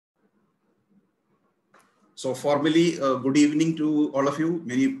So formally, good evening to all of you.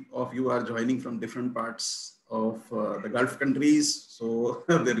 Many of you are joining from different parts of the Gulf countries. So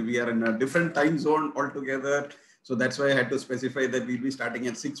we are in a different time zone altogether. So that's why I had to specify that we'll be starting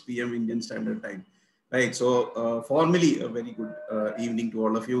at 6 p.m. Indian Standard Time. Right. So formally, a very good evening to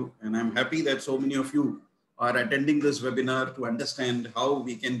all of you. And I'm happy that so many of you are attending this webinar to understand how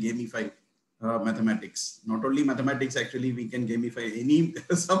we can gamify mathematics. Not only mathematics, actually, we can gamify any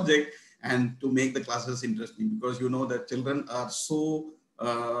subject and to make the classes interesting, because you know that children are so,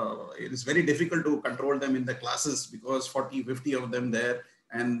 it is very difficult to control them in the classes because 40, 50 of them there,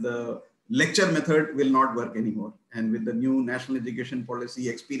 and the lecture method will not work anymore. And with the new national education policy,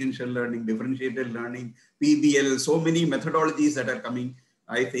 experiential learning, differentiated learning, PBL, so many methodologies that are coming,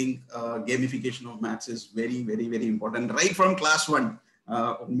 I think gamification of maths is very, very, very important, right from class 1,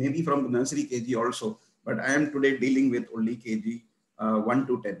 maybe from the nursery KG also. But I am today dealing with only KG 1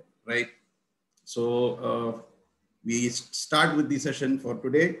 to 10. Right. So we start with the session for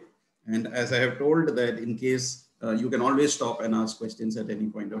today. And as I have told that in case you can always stop and ask questions at any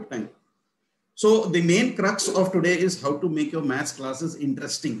point of time. So the main crux of today is how to make your maths classes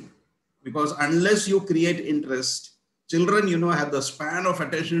interesting, because unless you create interest, children, you know, have the span of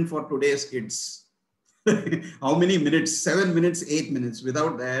attention for today's kids. How many minutes? 7 minutes, 8 minutes.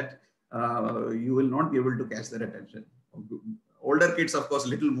 Without that, you will not be able to catch their attention. Older kids, of course,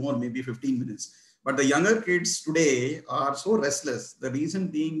 little more, maybe 15 minutes. But the younger kids today are so restless. The reason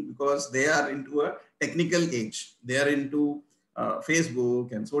being because they are into a technical age. They are into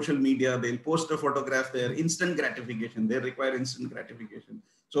Facebook and social media. They'll post a photograph there, instant gratification. They require instant gratification.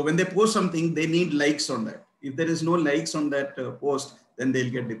 So when they post something, they need likes on that. If there is no likes on that post, then they'll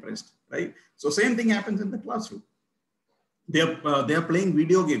get depressed, right? So same thing happens in the classroom. They are playing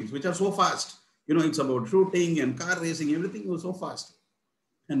video games, which are so fast. You know, it's about shooting and car racing. Everything was so fast.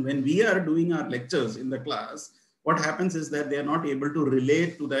 And when we are doing our lectures in the class, what happens is that they are not able to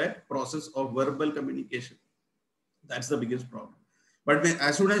relate to that process of verbal communication. That's the biggest problem. But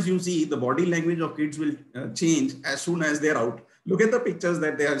as soon as you see, the body language of kids will change as soon as they're out. Look at the pictures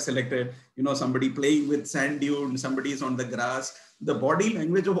that they have selected. You know, somebody playing with sand dune, somebody is on the grass. The body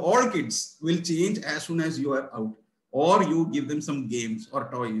language of all kids will change as soon as you are out, or you give them some games or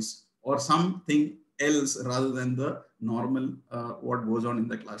toys or something else rather than the normal what goes on in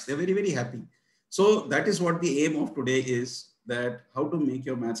the class. They're very, very happy. So that is what the aim of today is, that how to make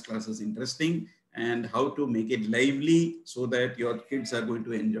your maths classes interesting and how to make it lively so that your kids are going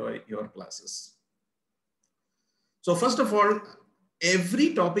to enjoy your classes. So first of all,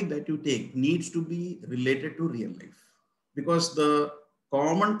 every topic that you take needs to be related to real life, because the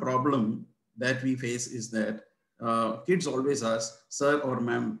common problem that we face is that kids always ask, sir or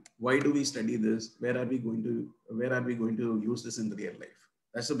ma'am, why do we study this? Where are we going to use this in real life?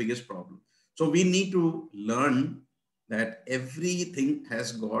 That's the biggest problem. So we need to learn that everything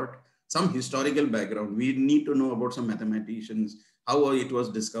has got some historical background. We need to know about some mathematicians, how it was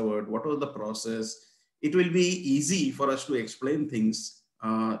discovered, what was the process. It will be easy for us to explain things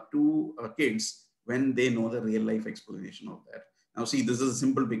to kids when they know the real life explanation of that. Now see, this is a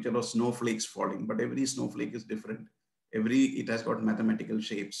simple picture of snowflakes falling, but every snowflake is different. It has got mathematical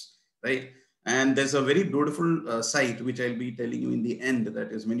shapes, right? And there's a very beautiful site, which I'll be telling you in the end,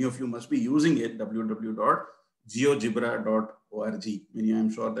 that is, many of you must be using it, www.geogebra.org. I'm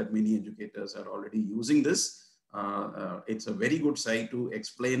sure that many educators are already using this. It's a very good site to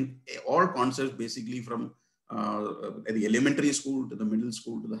explain all concepts, basically from the elementary school to the middle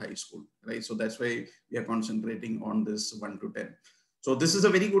school to the high school, right? So that's why we are concentrating on this 1 to 10. So this is a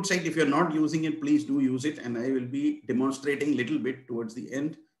very good site. If you're not using it, please do use it. And I will be demonstrating a little bit towards the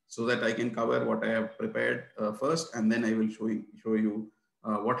end so that I can cover what I have prepared first. And then I will show you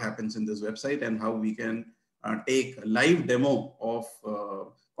what happens in this website and how we can take a live demo of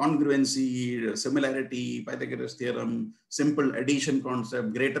congruency, similarity, Pythagoras theorem, simple addition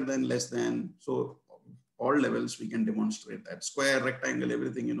concept, greater than, less than. So all levels we can demonstrate that. Square, rectangle,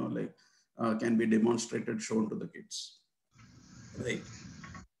 everything, you know, like can be demonstrated, shown to the kids. Right.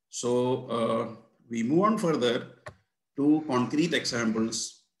 So we move on further to concrete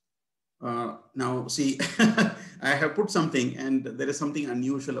examples. Now see, I have put something, and there is something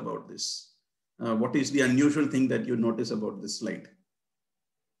unusual about this. What is the unusual thing that you notice about this slide?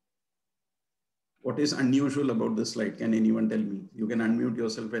 What is unusual about this slide? Can anyone tell me? You can unmute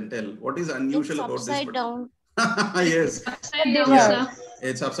yourself and tell. What is unusual about this? Upside down. Yes. It's upside down, Yeah. sir.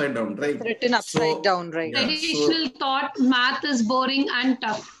 It's upside down, right? It's written upside down, right? Yeah, Traditional thought math is boring and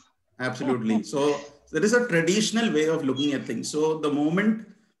tough. Absolutely. So there is a traditional way of looking at things. So the moment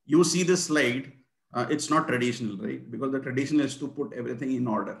you see this slide, it's not traditional, right? Because the traditional is to put everything in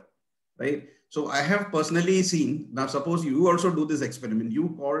order. right? So I have personally seen, now suppose you also do this experiment,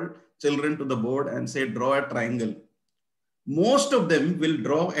 you call children to the board and say, draw a triangle. Most of them will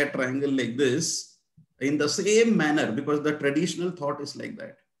draw a triangle like this in the same manner because the traditional thought is like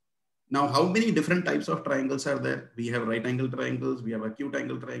that. Now, how many different types of triangles are there? We have right angle triangles, we have acute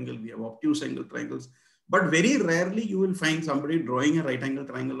angle triangle, we have obtuse angle triangles. But very rarely you will find somebody drawing a right angle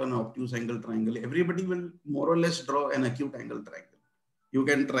triangle or an obtuse angle triangle. Everybody will more or less draw an acute angle triangle. You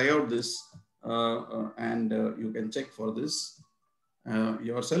can try out this and you can check for this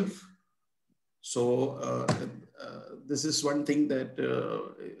yourself. So this is one thing that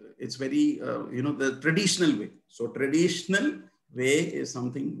it's very, the traditional way. So traditional way is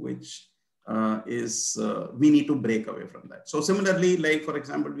something which we need to break away from that. So similarly, like for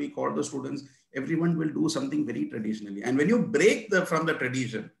example, we call the students, everyone will do something very traditionally. And when you break from the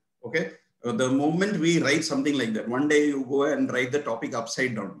tradition, okay, the moment we write something like that, one day you go and write the topic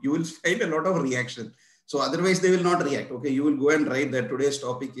upside down, you will find a lot of reaction. So otherwise they will not react. Okay, you will go and write that today's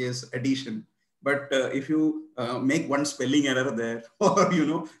topic is addition. But if you make one spelling error there, or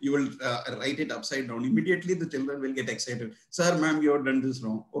you will write it upside down, immediately the children will get excited. Sir, ma'am, you have done this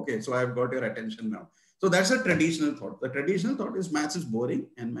wrong. Okay, so I've got your attention now. So that's a traditional thought. The traditional thought is maths is boring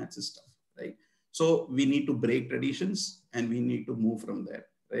and maths is tough, right? So we need to break traditions and we need to move from there,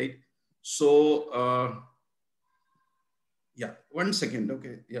 right? So yeah, 1 second.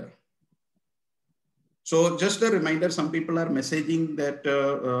 Okay, yeah. So just a reminder, some people are messaging that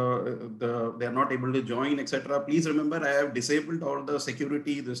they are not able to join, etc. Please remember, I have disabled all the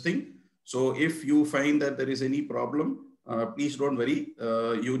security, this thing. So if you find that there is any problem, please don't worry.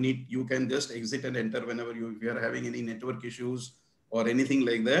 You can just exit and enter whenever if you are having any network issues or anything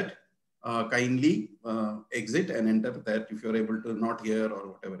like that. Kindly exit and enter that if you're able to not hear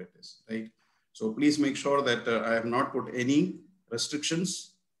or whatever it is, right? So please make sure that I have not put any restrictions.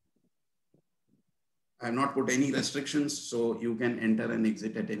 I have not put any restrictions, so you can enter and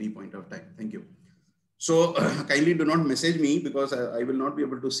exit at any point of time. Thank you. So kindly do not message me because I will not be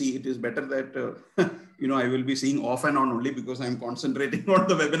able to see. It is better that, I will be seeing off and on only because I'm concentrating on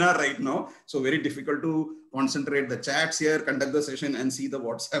the webinar right now. So very difficult to concentrate the chats here, conduct the session and see the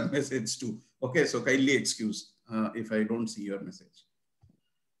WhatsApp message too. Okay, so kindly excuse if I don't see your message.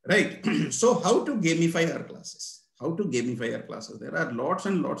 Right. So how to gamify our classes? How to gamify our classes? There are lots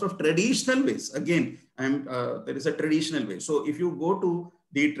and lots of traditional ways. Again, there is a traditional way. So if you go to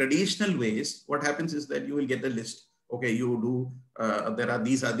the traditional ways, what happens is that you will get a list. Okay, you do,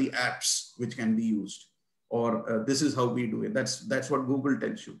 these are the apps which can be used, or this is how we do it. That's what Google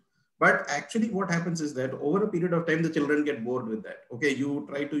tells you. But actually what happens is that over a period of time, the children get bored with that. Okay, you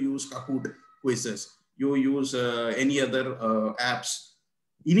try to use Kahoot quizzes, you use any other apps.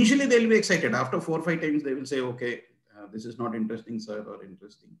 Initially, they'll be excited. After 4 or 5 times, they will say, okay, this is not interesting, sir, or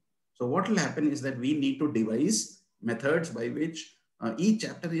interesting. So what will happen is that we need to devise methods by which each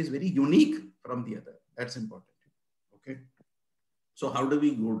chapter is very unique from the other. That's important. Okay. So how do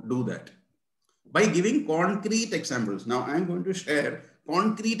we do that? By giving concrete examples. Now I'm going to share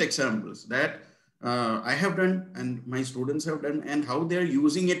concrete examples that I have done and my students have done and how they're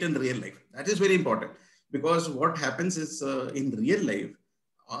using it in real life. That is very important because what happens is in real life,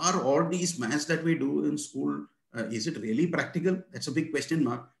 are all these maths that we do in school, is it really practical? That's a big question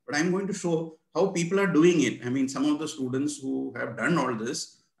mark. But I'm going to show how people are doing it. I mean, some of the students who have done all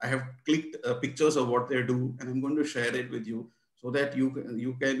this, I have clicked pictures of what they do, and I'm going to share it with you so that you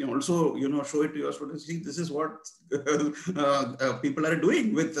can also show it to your students. See, this is what people are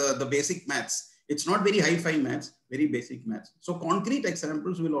doing with the basic maths. It's not very high-fi maths, very basic maths. So concrete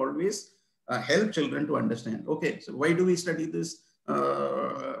examples will always help children to understand. Okay, so why do we study this?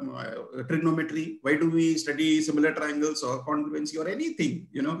 Trigonometry, why do we study similar triangles or congruency or anything,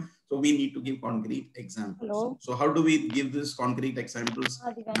 so we need to give concrete examples. Hello? So how do we give this concrete examples?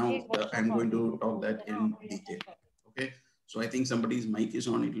 Now I'm going to talk that in detail. Okay, so I think somebody's mic is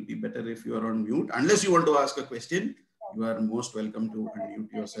on. It will be better if you are on mute. Unless you want to ask a question, you are most welcome to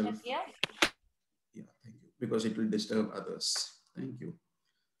unmute yourself. Yeah, thank you, because it will disturb others. Thank you.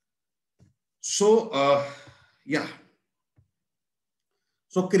 So yeah.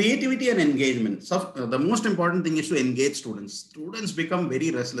 So creativity and engagement. So the most important thing is to engage students. Students become very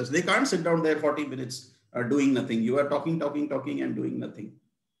restless. They can't sit down there 40 minutes doing nothing. You are talking and doing nothing.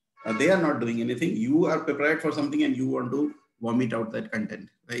 They are not doing anything. You are prepared for something and you want to vomit out that content,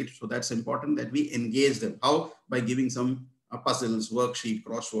 right? So that's important that we engage them. How? By giving some puzzles, worksheet,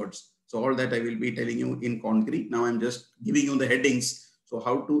 crosswords. So all that I will be telling you in concrete. Now I'm just giving you the headings. So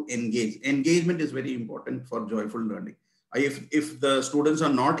how to engage. Engagement is very important for joyful learning. If the students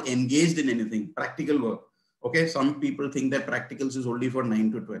are not engaged in anything, practical work, Okay, some people think that practicals is only for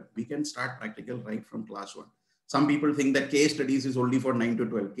 9 to 12. We can start practical right from class 1. Some people think that case studies is only for 9 to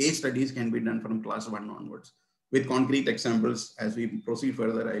 12. Case studies can be done from class 1 onwards with concrete examples. As we proceed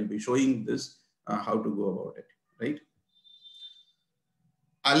further, I'll be showing this, how to go about it, right?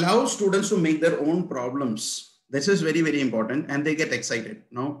 Allow students to make their own problems. This is very, very important, and they get excited.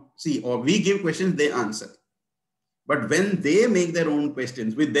 Now, see, or we give questions, they answer. But when they make their own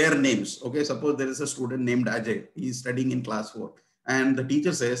questions with their names, okay, suppose there is a student named Ajay, he's studying in class 4, and the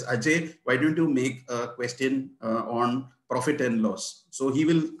teacher says, Ajay, why don't you make a question on profit and loss? So he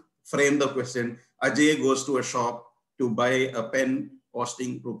will frame the question. Ajay goes to a shop to buy a pen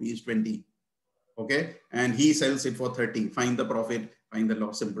costing rupees 20. Okay, and he sells it for 30. Find the profit, find the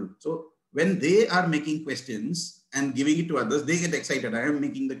loss, simple. So when they are making questions and giving it to others, they get excited. I am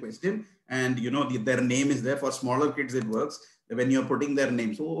making the question, and their name is there. For smaller kids it works when you're putting their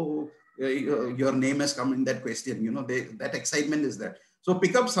names. So your name has come in that question, that excitement is there. So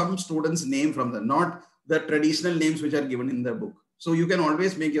pick up some students' name from the, not the traditional names which are given in the book. So you can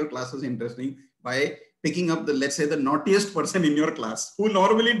always make your classes interesting by picking up the, let's say, the naughtiest person in your class who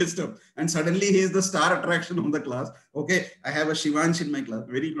normally disturb, and suddenly he is the star attraction of the class. Okay, I have a Shivansh in my class,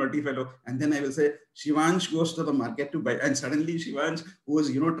 very naughty fellow, and then I will say Shivansh goes to the market to buy, and suddenly Shivansh, who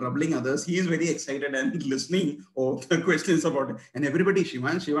is troubling others, he is very excited and listening of the questions about it, and everybody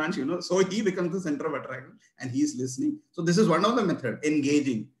Shivansh, so he becomes the center of attraction and he is listening. So this is one of the method,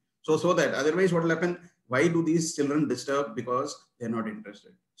 engaging. So that otherwise what will happen? Why do these children disturb? Because they're not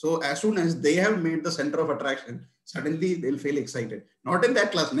interested. So as soon as they have made the center of attraction, suddenly they'll feel excited. Not in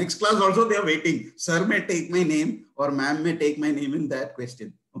that class. Next class also they are waiting. Sir may take my name or ma'am may take my name in that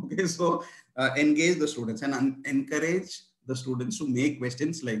question. Okay, so engage the students and encourage the students to make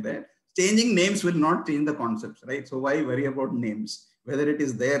questions like that. Changing names will not change the concepts, right? So why worry about names? Whether it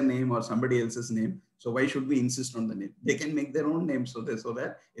is their name or somebody else's name. So why should we insist on the name? They can make their own name so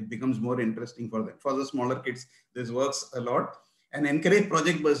that it becomes more interesting for them. For the smaller kids, this works a lot. And encourage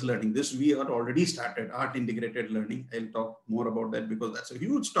project-based learning. This we are already started, art integrated learning. I'll talk more about that because that's a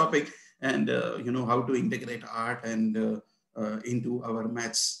huge topic, and how to integrate art and into our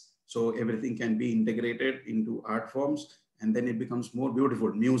maths. So everything can be integrated into art forms, and then it becomes more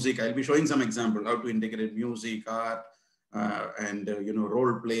beautiful. Music, I'll be showing some example how to integrate music, art, and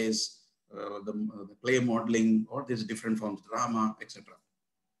role plays, the play modeling, or these different forms, drama, etc.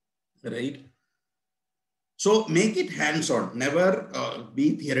 Right? So make it hands-on, never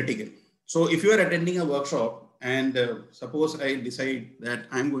be theoretical. So if you are attending a workshop and suppose I decide that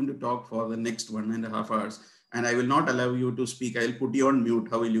I'm going to talk for the next 1.5 hours and I will not allow you to speak, I'll put you on mute.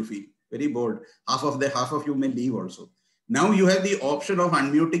 How will you feel? Very bored. Half of you may leave also. Now you have the option of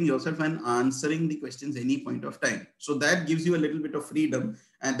unmuting yourself and answering the questions any point of time. So that gives you a little bit of freedom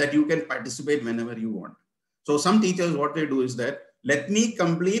and that you can participate whenever you want. So some teachers, what they do is that, let me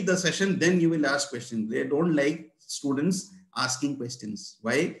complete the session, then you will ask questions. They don't like students asking questions.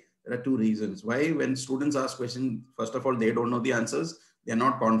 Why? There are two reasons. Why? When students ask questions, first of all, they don't know the answers. They're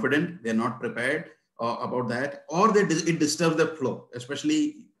not confident. They're not prepared about that, or it disturbs the flow,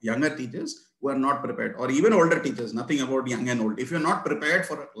 especially younger teachers who are not prepared, or even older teachers, nothing about young and old. If you're not prepared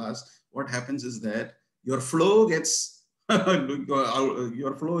for a class, what happens is that your flow gets,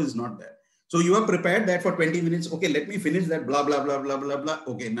 your flow is not there. So you are prepared that for 20 minutes, okay, let me finish that, blah, blah, blah, blah, blah, blah.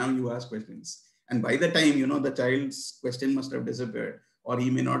 Okay, now you ask questions. And by the time, the child's question must have disappeared, or he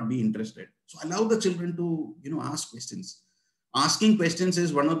may not be interested. So allow the children to, ask questions. Asking questions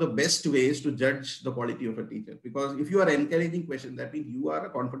is one of the best ways to judge the quality of a teacher. Because if you are encouraging questions, that means you are a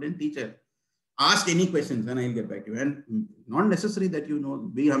confident teacher. Ask any questions and I'll get back to you. And not necessary that,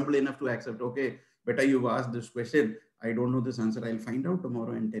 be humble enough to accept, okay, better you've asked this question. I don't know this answer. I'll find out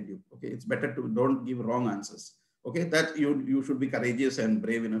tomorrow and tell you. Okay, it's better to don't give wrong answers. Okay, that you should be courageous and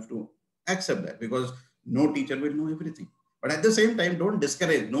brave enough to accept that, because no teacher will know everything. But at the same time, don't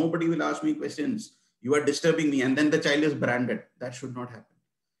discourage. Nobody will ask me questions. You are disturbing me, and then the child is branded. That should not happen.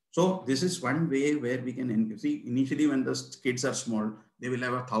 So this is one way where we can see. Initially, when the kids are small, they will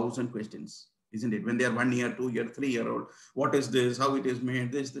have 1,000 questions, isn't it? When they are 1 year, 2 year, 3 year old, what is this? How it is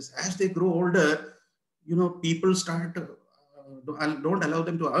made? This. As they grow older, people start, don't allow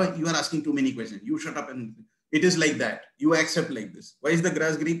them to, you are asking too many questions. You shut up, and it is like that. You accept like this. Why is the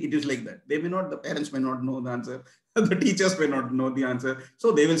grass green? It is like that. They may not, the parents may not know the answer. The teachers may not know the answer.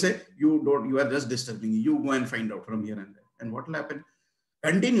 So they will say, you are just disturbing. You go and find out from here and there. And what will happen?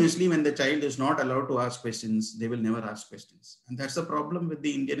 Continuously, when the child is not allowed to ask questions, they will never ask questions. And that's the problem with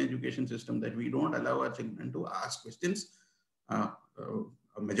the Indian education system, that we don't allow our children to ask questions.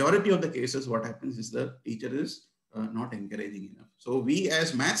 A majority of the cases, what happens is the teacher is not encouraging enough. So we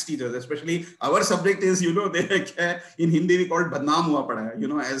as maths teachers, especially our subject is, in Hindi we call it badnaam hua pada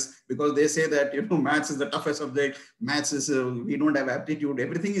hai, as because they say that, maths is the toughest subject. Maths is, we don't have aptitude.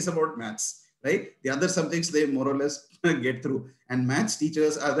 Everything is about maths, right? The other subjects, they more or less get through. And maths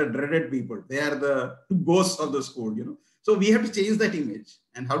teachers are the dreaded people. They are the ghosts of the school, So we have to change that image.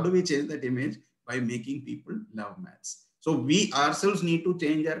 And how do we change that image? By making people love maths. So we ourselves need to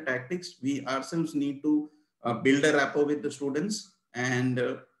change our tactics. We ourselves need to build a rapport with the students, and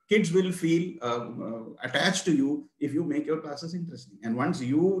kids will feel attached to you if you make your classes interesting. And once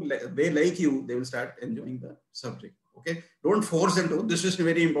they like you, they will start enjoying the subject. Okay, don't force them to. This is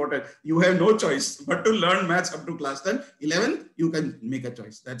very important. You have no choice but to learn maths up to class 10. 11, you can make a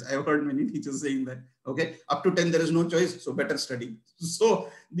choice. That's, I've heard many teachers saying that. Okay, up to 10 there is no choice, so better study. So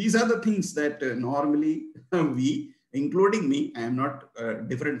these are the things that normally we, including me, I am not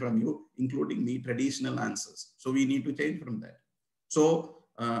different from you, including me, traditional answers. So we need to change from that. So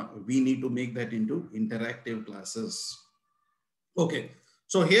we need to make that into interactive classes. Okay.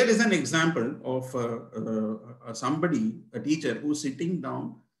 So here is an example of somebody, a teacher who's sitting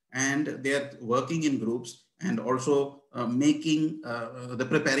down and they're working in groups and also preparing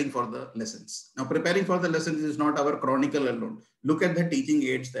for the lessons. Now, preparing for the lessons is not our chronicle alone. Look at the teaching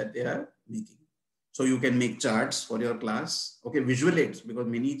aids that they are making. So you can make charts for your class. Okay, visual aids, because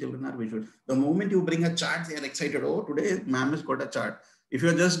many children are visual. The moment you bring a chart, they are excited. Oh, today ma'am has got a chart. If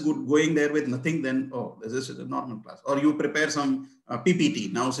you're just going there with nothing, then, oh, this is a normal class. Or you prepare some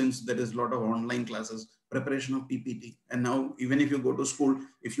PPT. Now, since there is a lot of online classes, preparation of PPT. And now, even if you go to school,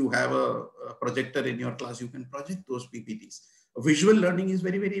 if you have a projector in your class, you can project those PPTs. Visual learning is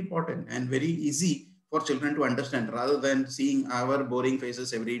very, very important and very easy for children to understand, rather than seeing our boring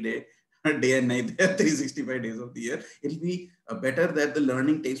faces every day, day and night, 365 days of the year. It'll be better that the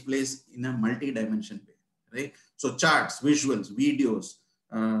learning takes place in a multi-dimension way, right? So charts, visuals, videos,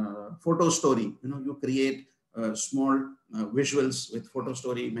 photo story, you create small visuals with photo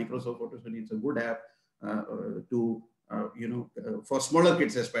story. Microsoft Photo Story, it's a good app for smaller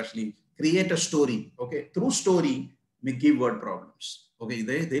kids especially. Create a story, okay? Through story, may give word problems. Okay,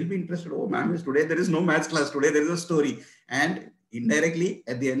 they'll be interested. Oh, ma'am, today there is no maths class. Today there is a story. And indirectly,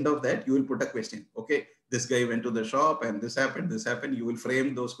 at the end of that, you will put a question. Okay, this guy went to the shop and this happened, this happened. You will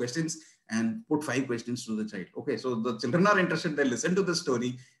frame those questions and put 5 questions to the child. Okay, so the children are interested. They listen to the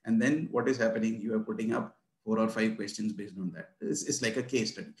story. And then what is happening? You are putting up 4 or 5 questions based on that. It's like a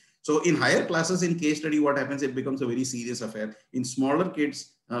case study. So in higher classes, in case study, what happens? It becomes a very serious affair. In smaller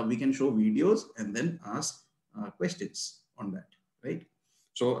kids, we can show videos and then ask questions on that, right?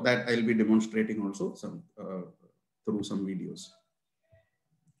 So that I'll be demonstrating also some through some videos.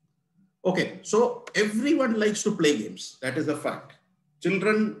 Okay, so everyone likes to play games. That is a fact.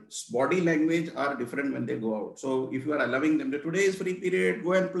 Children's body language are different when they go out. So if you are allowing them to, today is free period,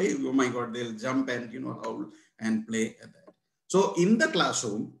 go and play. Oh my God, they'll jump and howl and play at that. So in the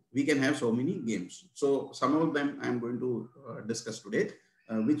classroom, we can have so many games. So some of them I'm going to discuss today,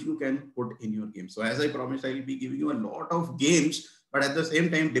 which you can put in your game. So as I promised, I will be giving you a lot of games, but at the same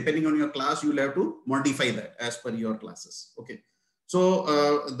time, depending on your class, you'll have to modify that as per your classes. Okay. So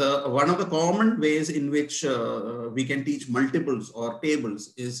one of the common ways in which we can teach multiples or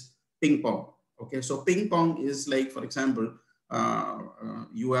tables is ping pong. Okay, so ping pong is like, for example,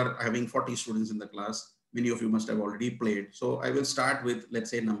 you are having 40 students in the class. Many of you must have already played. So I will start with, let's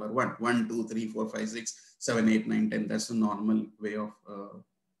say, number 1. 1, 2, 3, 4, 5, 6, 7, 8, 9, 10. That's the normal way of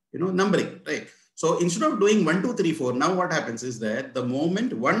numbering, right? So instead of doing 1, 2, 3, 4, now what happens is that the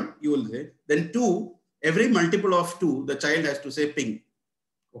moment 1 you will say, then 2. Every multiple of 2, the child has to say ping.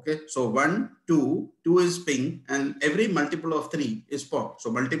 Okay, so 1, 2, 2 is ping, and every multiple of 3 is pong.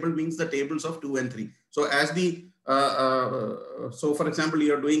 So multiple means the tables of 2 and 3. So as the, so for example,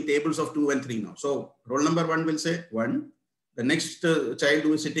 you are doing tables of 2 and 3 now. So roll number 1 will say 1. The next child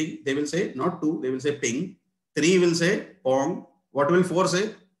who is sitting, they will say not 2, they will say ping. 3 will say pong. What will 4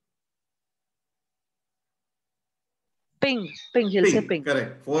 say? Ping. He'll say ping.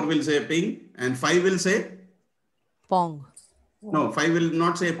 Correct. 4 will say ping, and 5 will say pong. No, 5 will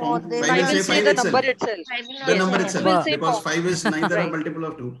not say pong. 5 will say the number itself. The number itself. Will say because pong. 5 is neither a multiple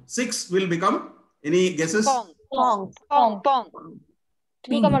of 2. 6 will become, any guesses? Pong.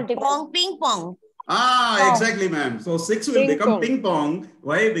 Ping pong. Exactly, ma'am. So 6 will become ping pong.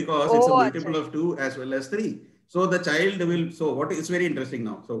 Why? Because it's a multiple of 2 as well as 3. So the child will, so what is very interesting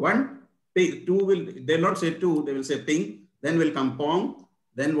now. So 1, 2 will, they'll not say 2, they will say ping. Then will come pong.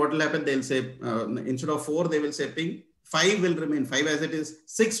 Then what will happen? They'll say, instead of 4, they will say ping. 5 will remain 5 as it is.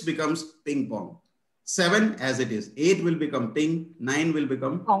 6 becomes ping pong. 7 as it is. 8 will become ping. 9 will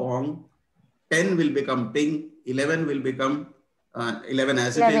become pong. 10 will become ping, 11 will become 11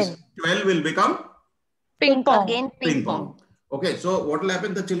 as 11. it is, 12 will become Ping pong. Again, ping pong. Okay, so what will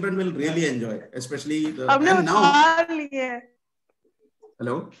happen? The children will really enjoy, especially the, and now,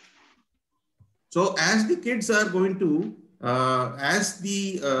 hello. So as the kids are going to,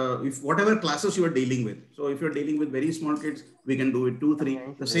 if whatever classes you are dealing with, so if you're dealing with very small kids, we can do it 2, 3.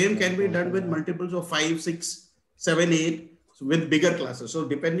 The same can be done with multiples of 5, 6, 7, 8, so with bigger classes. So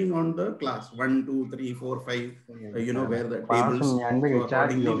depending on the class, 1, 2, 3, 4, 5, you know, where the tables, so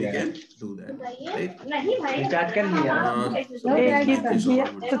accordingly we can do that, right? So thank you so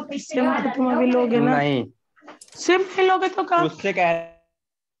much.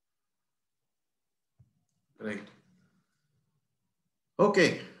 Right.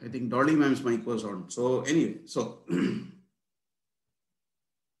 Okay, I think Dolly ma'am's mic was on. So anyway, so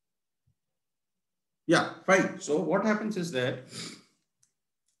yeah, fine. So what happens is that,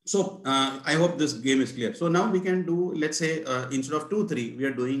 so I hope this game is clear. So now we can do, let's say instead of 2, 3, we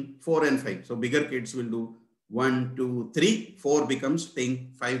are doing 4 and 5. So bigger kids will do 1, 2, 3, 4 becomes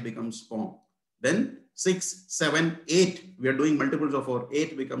ping, 5 becomes pong. Then 6, 7, 8, we are doing multiples of 4.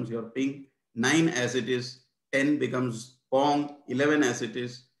 8 becomes your ping, 9 as it is, 10 becomes pong, 11 as it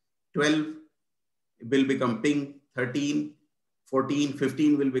is, 12 will become ping, 13, 14,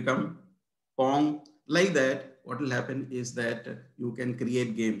 15 will become pong. Like that, what will happen is that you can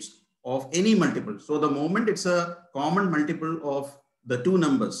create games of any multiple. So the moment it's a common multiple of the two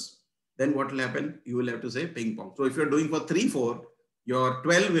numbers, then what will happen? You will have to say ping pong. So if you're doing for 3, 4, your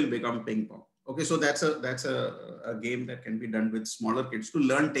 12 will become ping pong. Okay, so that's a game that can be done with smaller kids to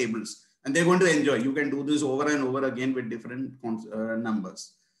learn tables, and they're going to enjoy. You can do this over and over again with different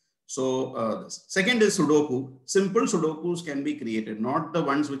numbers. So second is Sudoku. Simple Sudokus can be created, not the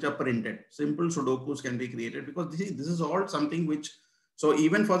ones which are printed. Simple Sudokus can be created because this is all something which, so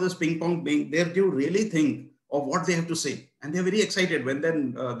even for this ping pong being, they have to really think of what they have to say. And they're very excited when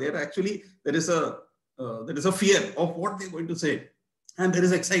then they're actually, there is a fear of what they're going to say. And there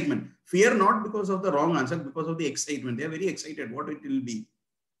is excitement. Fear not because of the wrong answer, because of the excitement. They're very excited what it will be.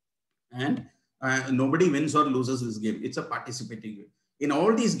 And nobody wins or loses this game. It's a participating game. In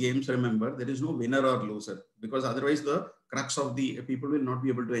all these games, remember, there is no winner or loser, because otherwise the crux of the people will not be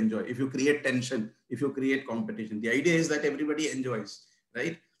able to enjoy. If you create tension, if you create competition, the idea is that everybody enjoys,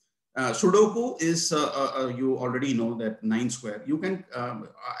 right? Sudoku is, you already know that 9 square. You can,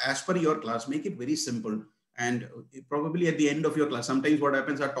 as per your class, make it very simple. And probably at the end of your class, sometimes what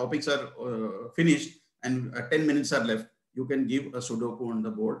happens, our topics are finished and 10 minutes are left. You can give a Sudoku on the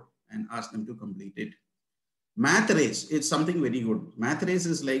board and ask them to complete it. Math race is something very good. Math race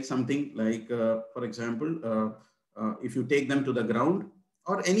is like something like, for example, if you take them to the ground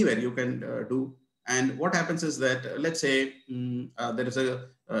or anywhere you can do. And what happens is that, let's say there is a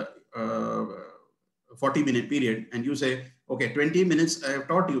 40-minute period and you say, okay, 20 minutes I have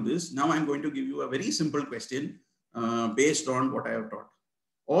taught you this. Now I'm going to give you a very simple question based on what I have taught.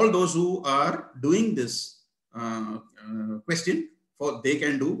 All those who are doing this question, they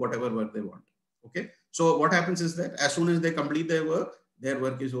can do whatever work they want. Okay. So what happens is that as soon as they complete their work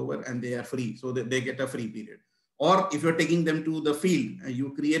is over and they are free. So they get a free period. Or if you're taking them to the field,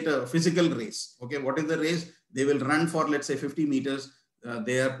 you create a physical race. Okay. What is the race? They will run for, let's say, 50 meters.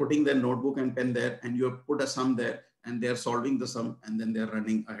 They are putting their notebook and pen there, and you have put a sum there, and they are solving the sum, and then they're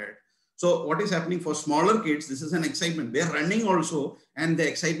running ahead. So what is happening for smaller kids, this is an excitement. They're running also, and the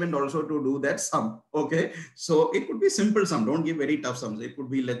excitement also to do that sum. Okay. So it could be simple sum. Don't give very tough sums. It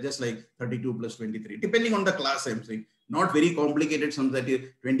could be just like 32 plus 23, depending on the class, I'm saying. Not very complicated sums that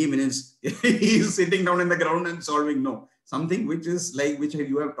 20 minutes he's sitting down in the ground and solving. No, something which is like, which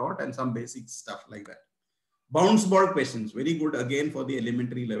you have taught, and some basic stuff like that. Bounce ball questions, very good again for the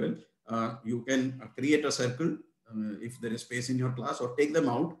elementary level. You can create a circle if there is space in your class, or take them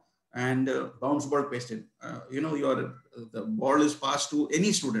out and bounce ball question. The ball is passed to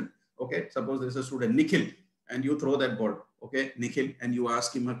any student. Okay, suppose there's a student Nikhil, and you throw that ball. Okay, Nikhil, and you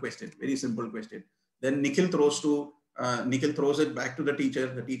ask him a question, very simple question. Then Nikhil throws it back to the teacher.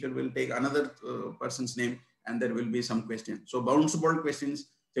 The teacher will take another person's name, and there will be some question. So bounce ball questions,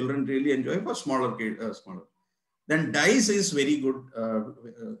 children really enjoy for smaller kids. Then dice is very good.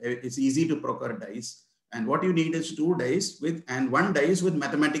 It's easy to procure dice. And what you need is 2 dice and 1 dice with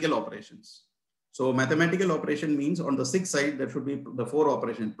mathematical operations. So mathematical operation means on the 6th side, there should be the 4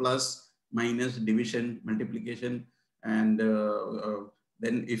 operations: plus, minus, division, multiplication. And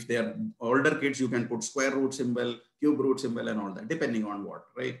then if they are older kids, you can put square root symbol, cube root symbol, and all that, depending on what,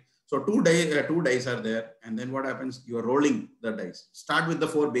 right? So 2 dice are there. And then what happens? You are rolling the dice. Start with the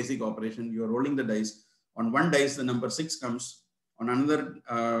 4 basic operations. You are rolling the dice. On 1 dice, the number 6 comes. On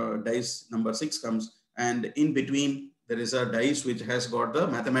another dice, number 6 comes, and in between there is a dice which has got the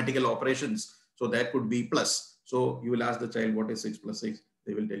mathematical operations. So that could be plus. So you will ask the child, what is 6 plus 6?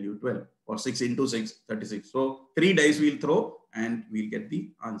 They will tell you 12, or 6 into 6, 36. So 3 dice we'll throw and we'll get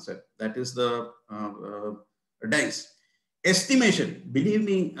the answer. That is the dice. Estimation, believe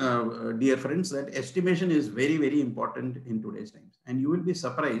me, dear friends, that estimation is very, very important in today's times. And you will be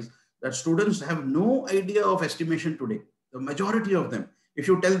surprised that students have no idea of estimation today. The majority of them, if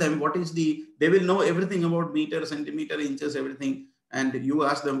you tell them what is they will know everything about meter, centimeter, inches, everything. And you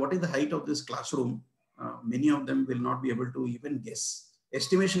ask them, what is the height of this classroom? Many of them will not be able to even guess.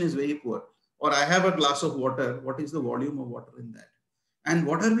 Estimation is very poor. Or I have a glass of water. What is the volume of water in that? And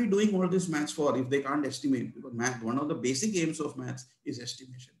what are we doing all this maths for if they can't estimate? Because math, one of the basic aims of maths is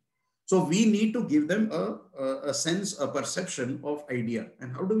estimation. So we need to give them a sense, a perception of idea.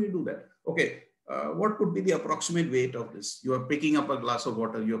 And how do we do that? Okay, what could be the approximate weight of this? You are picking up a glass of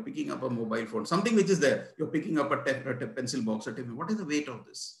water, you are picking up a mobile phone, something which is there. You're picking up a pencil box. What is the weight of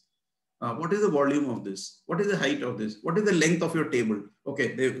this? What is the volume of this? What is the height of this? What is the length of your table?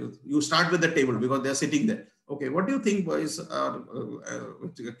 Okay, you start with the table because they're sitting there. Okay, what do you think, boys,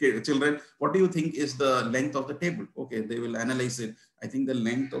 children? What do you think is the length of the table? Okay, they will analyze it. I think the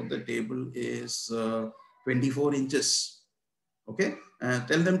length of the table is 24 inches. Okay,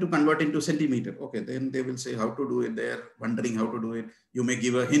 tell them to convert into centimeter. Okay, then they will say how to do it. They're wondering how to do it. You may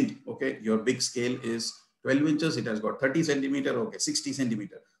give a hint. Okay, your big scale is 12 inches. It has got 30 centimeter. Okay, 60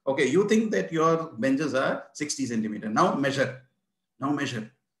 centimeter. Okay, you think that your benches are 60 centimeter. Now measure. Now measure.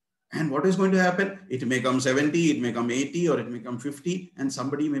 And what is going to happen? It may come 70, it may come 80, or it may come 50, and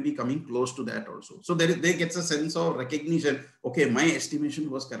somebody may be coming close to that also. So they get a sense of recognition. Okay, my estimation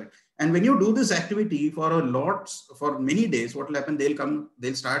was correct. And when you do this activity for many days, what will happen?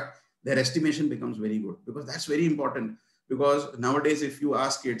 They'll start, their estimation becomes very good, because that's very important. Because nowadays, if you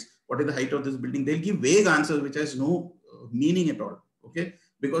ask kids, what is the height of this building? They'll give vague answers, which has no meaning at all. Okay.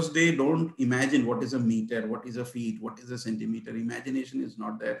 Because they don't imagine what is a meter, what is a feet, what is a centimeter. Imagination is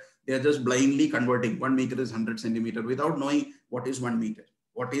not there. They are just blindly converting. 1 meter is 100 centimeter without knowing what is 1 meter,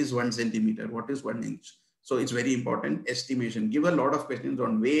 what is 1 centimeter, what is 1 inch. So it's very important. Estimation. Give a lot of questions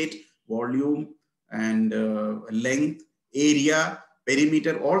on weight, volume, and length, area,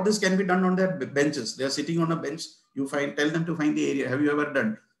 perimeter. All this can be done on their benches. They are sitting on a bench. Tell them to find the area. Have you ever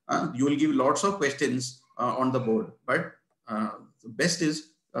done? You will give lots of questions on the board, but the best is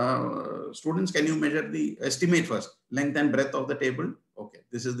students, can you measure the estimate first, length and breadth of the table? Okay,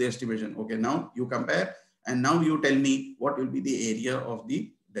 this is the estimation. Okay, now you compare, and now you tell me what will be the area of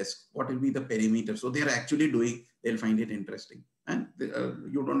the desk, what will be the perimeter. So they're actually doing, they'll find it interesting. And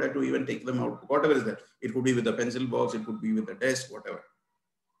you don't have to even take them out, whatever is that. It could be with a pencil box, it could be with a desk, whatever.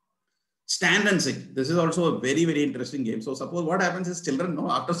 Stand and sit. This is also a very, very interesting game. So suppose what happens is children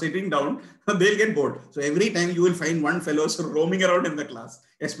know after sitting down, they'll get bored. So every time you will find one fellow roaming around in the class,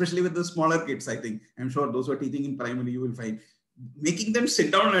 especially with the smaller kids, I think. I'm sure those who are teaching in primary, you will find. Making them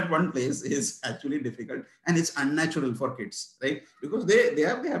sit down at one place is actually difficult, and it's unnatural for kids, right? Because they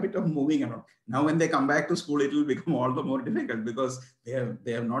have the habit of moving around. Now, when they come back to school, it will become all the more difficult because they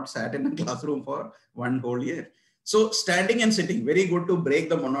have not sat in a classroom for one whole year. So standing and sitting, very good to break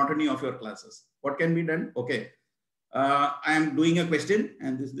the monotony of your classes. What can be done? Okay, I am doing a question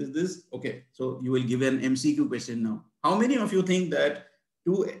and this. Okay, so you will give an MCQ question now. How many of you think that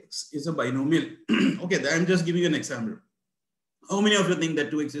 2x is a binomial? Okay, I'm just giving you an example. How many of you think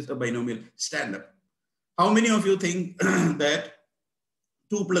that 2x is a binomial? Stand up. How many of you think that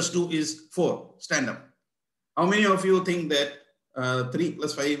 2 plus 2 is 4? Stand up. How many of you think that 3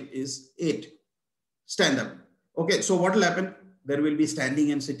 plus 5 is 8? Stand up. Okay, so what will happen? There will be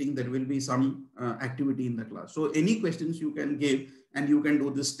standing and sitting. There will be some activity in the class. So any questions you can give, and you can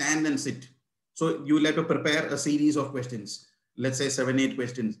do this stand and sit. So you will have to prepare a series of questions. Let's say 7, 8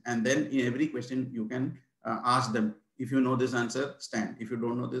 questions. And then in every question, you can ask them. If you know this answer, stand. If you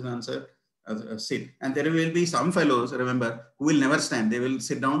don't know this answer, sit. And there will be some fellows, remember, who will never stand. They will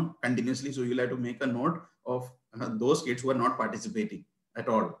sit down continuously. So you'll have to make a note of those kids who are not participating at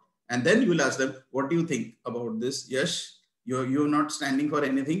all. And then you will ask them, what do you think about this? Yes, you're not standing for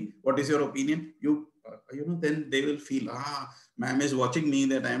anything. What is your opinion? Then they will feel, ma'am is watching me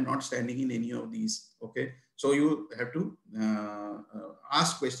that I am not standing in any of these. Okay. So you have to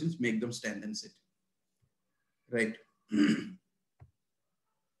ask questions, make them stand and sit. Right.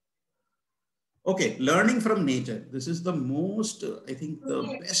 Okay. Learning from nature. This is the most, I think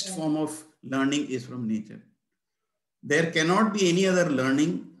the best form of learning is from nature. There cannot be any other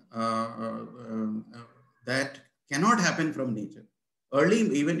learning that cannot happen from nature.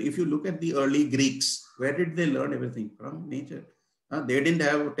 Even if you look at the early Greeks, where did they learn everything? From nature. They didn't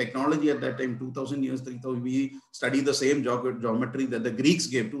have technology at that time, 2000 years, 3000. We study the same geometry that the Greeks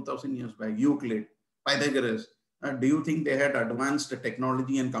gave 2000 years back, Euclid, Pythagoras. Do you think they had advanced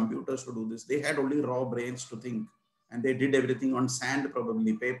technology and computers to do this? They had only raw brains to think. And they did everything on sand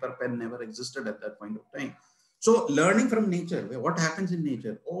probably. Paper, pen never existed at that point of time. So learning from nature, what happens in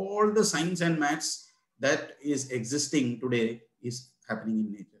nature? All the science and maths that is existing today is happening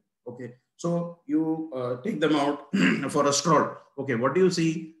in nature. Okay. So you take them out for a stroll. Okay, what do you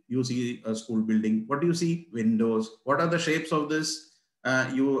see? You see a school building. What do you see? Windows. What are the shapes of this?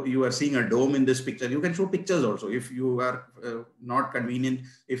 You are seeing a dome in this picture. You can show pictures also if you are not convenient,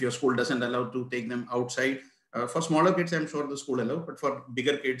 if your school doesn't allow to take them outside. For smaller kids, I'm sure the school allow, but for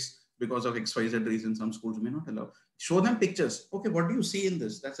bigger kids, because of XYZ reasons, some schools may not allow. Show them pictures. Okay, what do you see in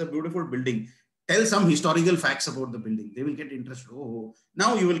this? That's a beautiful building. Tell some historical facts about the building. They will get interested. Oh,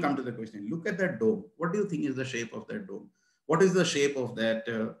 now you will come to the question. Look at that dome. What do you think is the shape of that dome? What is the shape of that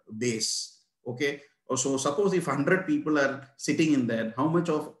base? Okay. So suppose if 100 people are sitting in that, how much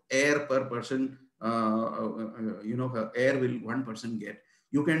of air per person, air will one person get?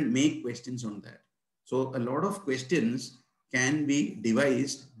 You can make questions on that. So a lot of questions can be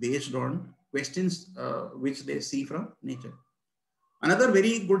devised based on questions which they see from nature. Another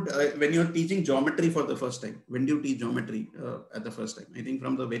very good, when you're teaching geometry for the first time, when do you teach geometry at the first time? I think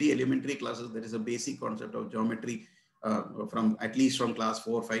from the very elementary classes, there is a basic concept of geometry from at least from class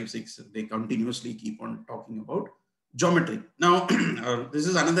 4, 5, 6, they continuously keep on talking about geometry. Now, this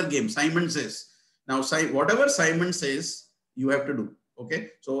is another game. Simon Says. Now, whatever Simon says, you have to do. Okay.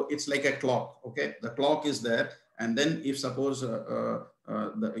 So it's like a clock. Okay. The clock is there. And then if suppose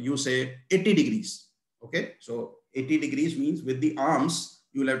you say 80 degrees. Okay. So 80 degrees means with the arms,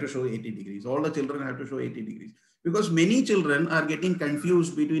 you will have to show 80 degrees. All the children have to show 80 degrees because many children are getting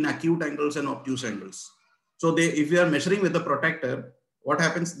confused between acute angles and obtuse angles. So if you are measuring with the protractor, what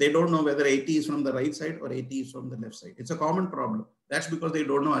happens? They don't know whether 80 is from the right side or 80 is from the left side. It's a common problem. That's because they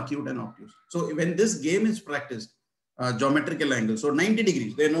don't know acute and obtuse. So when this game is practiced, geometrical angle, so 90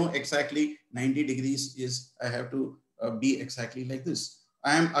 degrees, they know exactly 90 degrees is, I have to be exactly like this.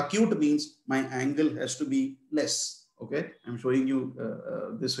 I am acute means my angle has to be less. Okay, I'm showing you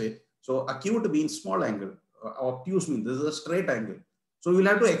this way. So acute means small angle. Obtuse means this is a straight angle. So you'll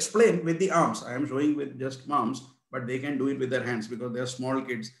have to explain with the arms. I am showing with just arms, but they can do it with their hands because they are small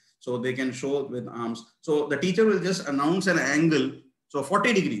kids. So they can show with arms. So the teacher will just announce an angle. So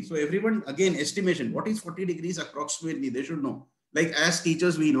 40 degrees. So everyone, again, estimation. What is 40 degrees approximately? They should know. Like as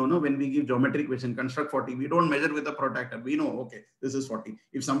teachers, we know, no, when we give geometry question, construct 40, we don't measure with a protractor. We know, okay, this is 40.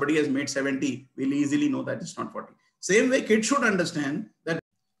 If somebody has made 70, we'll easily know that it's not 40. Same way, kids should understand that.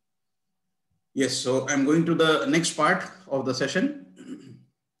 Yes, so I'm going to the next part of the session.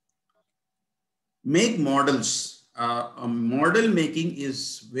 Make models. Model making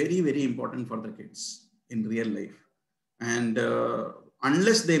is very, very important for the kids in real life. And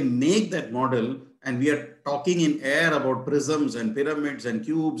unless they make that model, and we are talking in air about prisms and pyramids and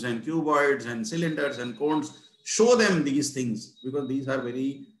cubes and cuboids and cylinders and cones, show them these things because these are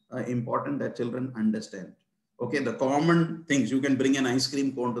very important that children understand. Okay, the common things, you can bring an ice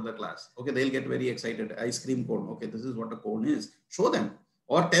cream cone to the class. Okay, they'll get very excited. Ice cream cone. Okay, this is what a cone is. Show them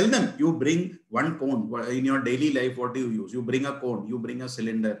or tell them you bring one cone in your daily life. What do you use? You bring a cone, you bring a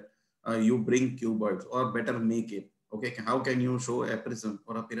cylinder, you bring cuboids, or better make it. Okay, how can you show a prism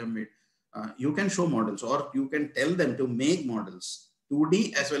or a pyramid? You can show models or you can tell them to make models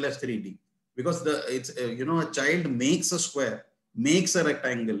 2D as well as 3D because a child makes a square, makes a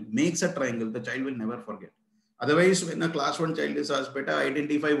rectangle, makes a triangle, the child will never forget. Otherwise, when a class 1 child is asked, better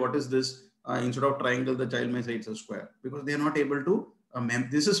identify what is this, instead of triangle, the child may say it's a square because they are not able to,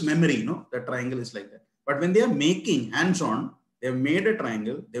 this is memory, no? The triangle is like that. But when they are making hands-on, they have made a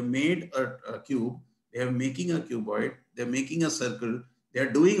triangle, they have made a cube, they are making a cuboid, they're making a circle,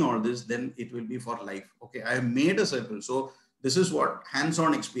 they're doing all this, then it will be for life. Okay, I have made a circle. So this is what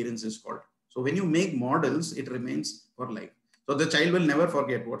hands-on experience is called. So when you make models, it remains for life. So the child will never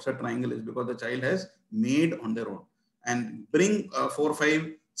forget what a triangle is because the child has made on their own. And bring 4 or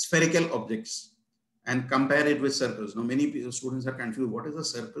 5 spherical objects and compare it with circles. Now many students are confused. What is a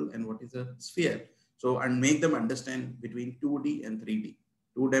circle and what is a sphere? So, and make them understand between 2D and 3D,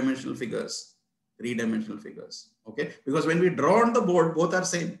 2-dimensional figures, 3-dimensional figures. Okay, because when we draw on the board, both are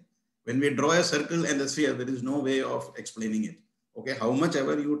same. When we draw a circle and a sphere, there is no way of explaining it. Okay, how much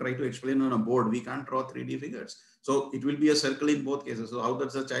ever you try to explain on a board, we can't draw 3D figures. So it will be a circle in both cases. So how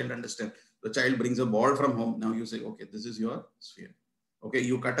does the child understand? The child brings a ball from home. Now you say, okay, this is your sphere. Okay,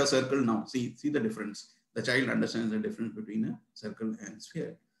 you cut a circle now. See the difference. The child understands the difference between a circle and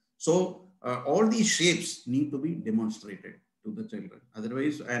sphere. So all these shapes need to be demonstrated. to the children.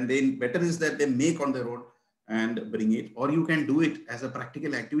 Otherwise, and then better is that they make on their own and bring it, or you can do it as a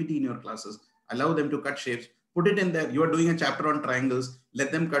practical activity in your classes. Allow them to cut shapes, put it in there. You are doing a chapter on triangles,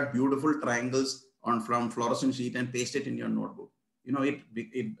 let them cut beautiful triangles on from fluorescent sheet and paste it in your notebook. You know,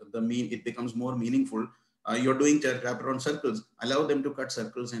 it becomes more meaningful. You're doing chapter on circles, allow them to cut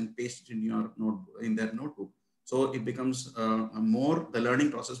circles and paste it in your notebook, in their notebook. So it becomes the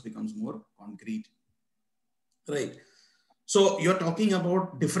learning process becomes more concrete, right? So you're talking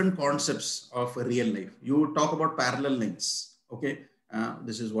about different concepts of real life. You talk about parallel lines, okay?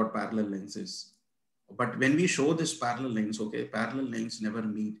 This is what parallel lines is. But when we show this parallel lines, okay, parallel lines never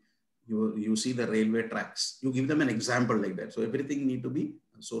meet. You see the railway tracks. You give them an example like that. So everything need to be,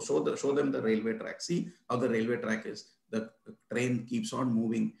 so show them the railway track. See how the railway track is. The train keeps on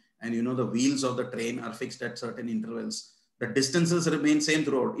moving, and you know the wheels of the train are fixed at certain intervals. The distances remain same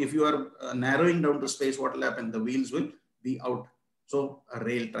throughout. If you are narrowing down the space, what will happen? The wheels will be out. So a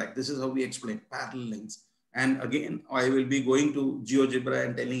rail track. This is how we explain parallel lines. And again, I will be going to GeoGebra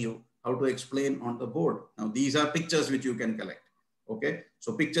and telling you how to explain on the board. Now, these are pictures which you can collect. Okay,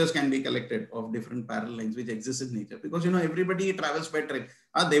 so pictures can be collected of different parallel lines which exist in nature, because you know everybody travels by train.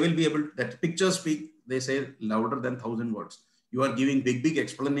 They will be able that pictures speak. They say louder than 1,000 words. You are giving big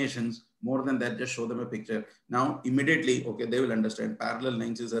explanations. More than that, just show them a picture. Now immediately, okay, they will understand parallel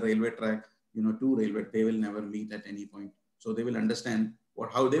lines is a railway track. You know, two railway, they will never meet at any point. So they will understand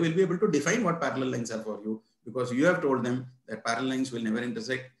how they will be able to define what parallel lines are for you, because you have told them that parallel lines will never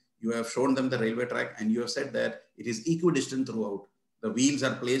intersect. You have shown them the railway track, and you have said that it is equidistant throughout. The wheels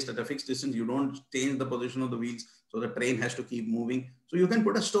are placed at a fixed distance. You don't change the position of the wheels. So the train has to keep moving. So you can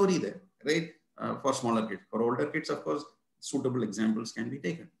put a story there, right? For smaller kids. For older kids, of course, suitable examples can be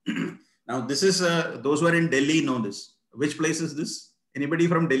taken. Now, this is, those who are in Delhi know this. Which place is this? Anybody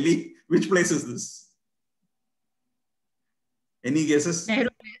from Delhi? Which place is this? Any guesses? Nehru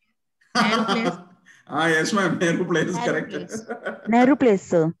Place. Yes, ma'am. Nehru Place is correct. Nehru Place,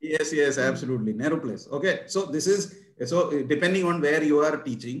 sir. Yes, absolutely. Nehru Place. Okay. So this is, so depending on where you are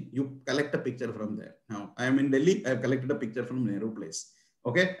teaching, you collect a picture from there. Now, I am in Delhi. I have collected a picture from Nehru Place.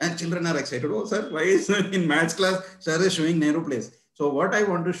 Okay. And children are excited. Oh, sir, why is in maths class, sir is showing Nehru Place. So what I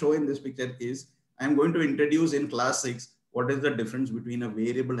want to show in this picture is, I am going to introduce in class 6, what is the difference between a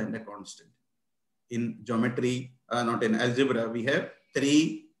variable and a constant. In geometry, not in algebra, we have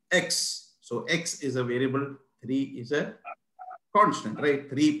 3x. So x is a variable, 3 is a constant, right?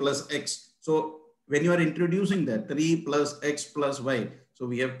 3 plus x. So when you are introducing that 3 plus x plus y, so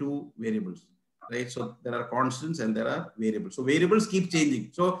we have two variables, right? So there are constants and there are variables. So variables keep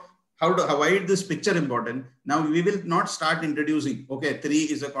changing. So why is this picture important? Now we will not start introducing, okay, 3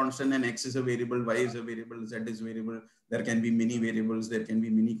 is a constant and x is a variable, y is a variable, z is variable. There can be many variables, there can be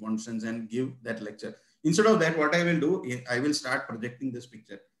many constants, and give that lecture. Instead of that, what I will do, I will start projecting this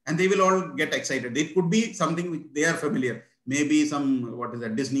picture and they will all get excited. It could be something which they are familiar. Maybe some, what is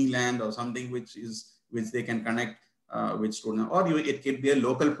that, Disneyland or something which they can connect with students, or it could be a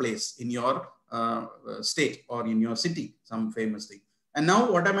local place in your state or in your city, some famous thing. And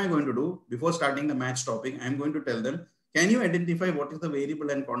now what am I going to do? Before starting the maths topic, I'm going to tell them, can you identify what is the variable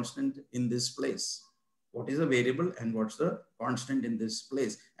and constant in this place? What is the variable and what's the constant in this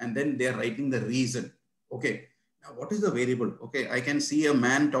place? And then they're writing the reason. Okay, now what is the variable? Okay, I can see a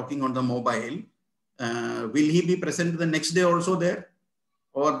man talking on the mobile. Will he be present the next day also there?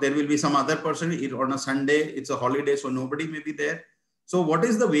 Or there will be some other person on a Sunday, it's a holiday, so nobody may be there. So what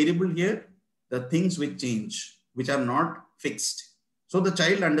is the variable here? The things which change, which are not fixed. So the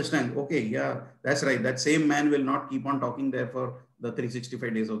child understands, okay, yeah, that's right. That same man will not keep on talking there for the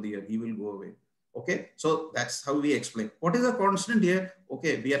 365 days of the year. He will go away. Okay, so that's how we explain. What is a constant here?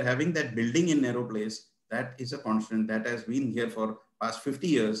 Okay, we are having that building in Nehru Place. That is a constant that has been here for past 50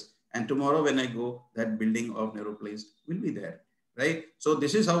 years. And tomorrow when I go, that building of Nehru Place will be there, right? So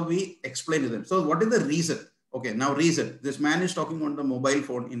this is how we explain to them. So what is the reason? Okay, now reason. This man is talking on the mobile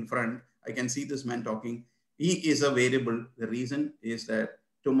phone in front. I can see this man talking. He is a variable. The reason is that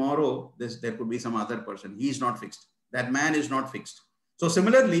tomorrow there could be some other person. He is not fixed. That man is not fixed. So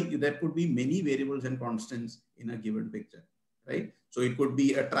similarly, there could be many variables and constants in a given picture, right? So it could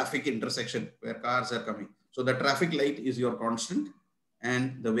be a traffic intersection where cars are coming. So the traffic light is your constant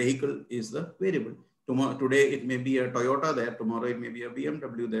and the vehicle is the variable. Today it may be a Toyota there. Tomorrow it may be a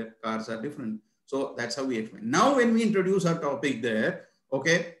BMW there. Cars are different. So that's how we explain. Now when we introduce our topic there,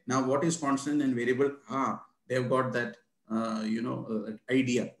 okay, now what is constant and variable? They've got that,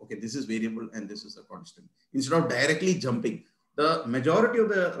 idea. Okay, this is variable and this is a constant. Instead of directly jumping, the majority of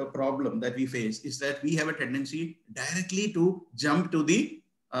the problem that we face is that we have a tendency directly to jump to the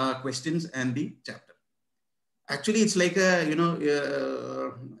questions and the chapter. Actually, it's like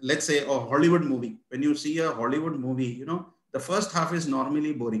a, let's say a Hollywood movie. When you see a Hollywood movie, the first half is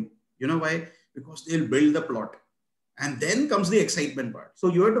normally boring. You know why? Because they'll build the plot. And then comes the excitement part. So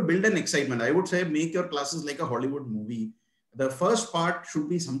you have to build an excitement. I would say make your classes like a Hollywood movie. The first part should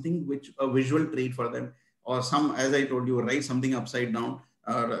be something which a visual treat for them, or some, as I told you, write something upside down,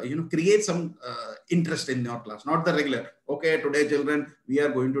 or create some interest in your class, not the regular. Okay, today children, we are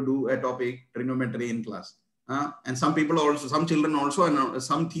going to do a topic trigonometry in class. And some people also, some children also announce,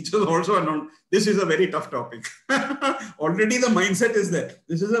 some teachers also announce, this is a very tough topic. Already the mindset is there.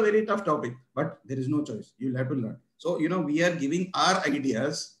 This is a very tough topic, but there is no choice. You'll have to learn. So, we are giving our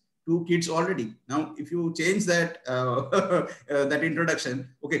ideas to kids already. Now, if you change that, that introduction,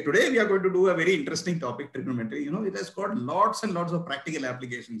 okay, today we are going to do a very interesting topic, trigonometry. It has got lots and lots of practical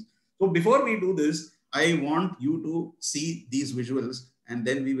applications. So before we do this, I want you to see these visuals, and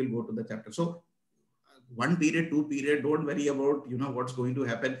then we will go to the chapter. So one period, two period, don't worry about, what's going to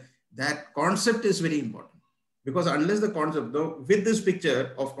happen. That concept is very important. Because unless the concept, though, with this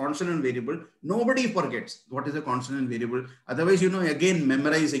picture of constant and variable, nobody forgets what is a constant and variable. Otherwise, again,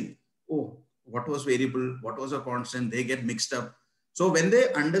 memorizing, oh, what was variable, what was a constant, they get mixed up. So when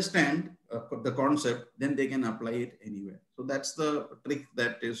they understand the concept, then they can apply it anywhere. So that's the trick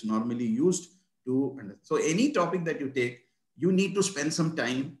that is normally used to understand. So any topic that you take, you need to spend some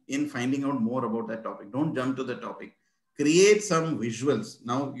time in finding out more about that topic. Don't jump to the topic. Create some visuals.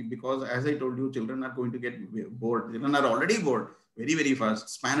 Now, because as I told you, children are going to get bored. Children are already bored very, very fast.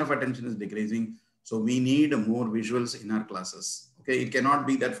 Span of attention is decreasing. So we need more visuals in our classes. Okay, it cannot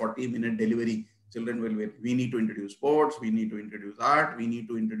be that 40-minute delivery. Children will wait. We need to introduce sports. We need to introduce art. We need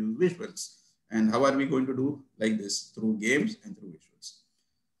to introduce visuals. And how are we going to do like this? Through games and through visuals.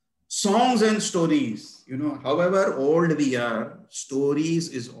 Songs and stories. However old we are, stories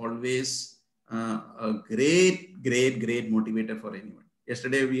is always a great motivator for anyone.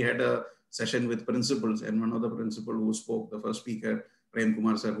 Yesterday, we had a session with principals, and one of the principal who spoke, the first speaker, Prem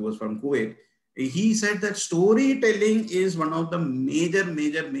Kumar sir, who was from Kuwait, he said that storytelling is one of the major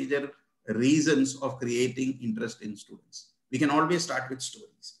reasons of creating interest in students. We can always start with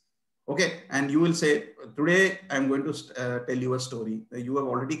stories. Okay, and you will say, today I'm going to tell you a story. You have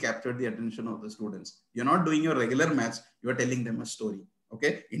already captured the attention of the students. You're not doing your regular maths, you are telling them a story.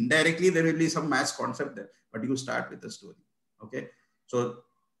 Okay, indirectly there will be some maths concept there, but you start with the story. Okay, so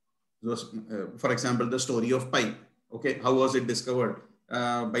for example, the story of pi. Okay, how was it discovered?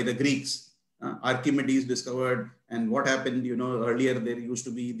 By the Greeks. Archimedes discovered, and what happened? Earlier there used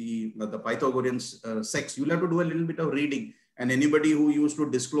to be the Pythagorean sects. You'll have to do a little bit of reading, and anybody who used to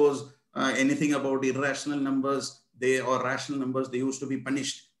disclose anything about irrational numbers, or rational numbers, they used to be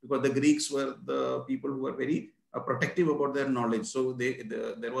punished, because the Greeks were the people who were very protective about their knowledge. So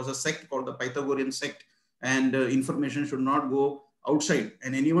there was a sect called the Pythagorean sect, and information should not go outside.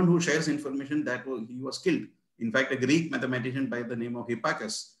 And anyone who shares information, he was killed. In fact, a Greek mathematician by the name of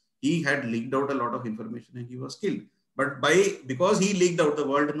Hipparchus, he had leaked out a lot of information and he was killed. But because he leaked out, the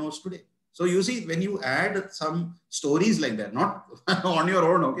world knows today. So you see, when you add some stories like that, not on your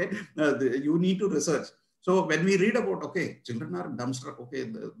own, okay, you need to research. So when we read about, okay, children are dumbstruck, okay,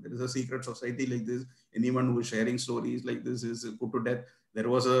 there is a secret society like this. Anyone who is sharing stories like this is put to death. There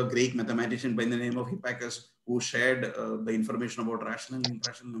was a Greek mathematician by the name of Hipparchus who shared the information about rational and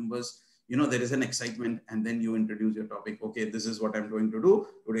irrational numbers. There is an excitement, and then you introduce your topic. Okay, this is what I'm going to do.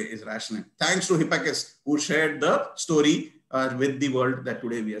 Today is rational. Thanks to Hipparchus, who shared the story with the world that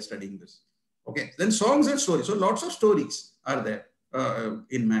today we are studying this. Okay, then songs and stories. So lots of stories are there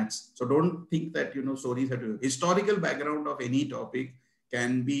in maths. So don't think that, stories have to. Historical background of any topic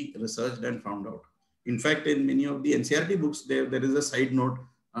can be researched and found out. In fact, in many of the NCERT books, there is a side note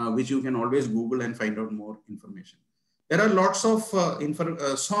which you can always Google and find out more information. There are lots of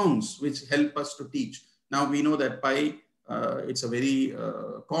songs which help us to teach. Now we know that pi, it's a very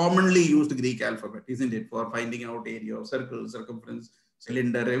commonly used Greek alphabet, isn't it? For finding out area of circle, circumference,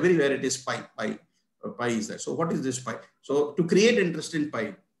 cylinder, everywhere it is pi. Pi is there. So what is this pi? So to create interest in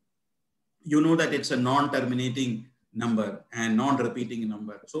pi, you know that it's a non-terminating number and non-repeating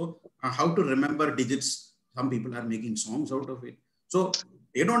number. So how to remember digits? Some people are making songs out of it. So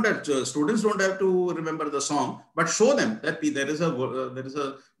they don't have students don't have to remember the song, but show them that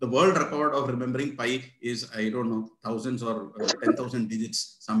the world record of remembering pi is, I don't know, thousands or 10,000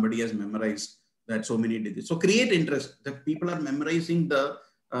 digits. Somebody has memorized that so many digits. So create interest that people are memorizing the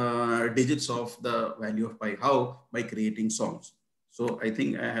digits of the value of pi. How? By creating songs. So I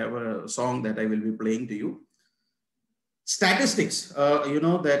think I have a song that I will be playing to you. Statistics,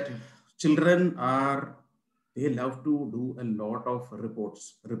 that children they love to do a lot of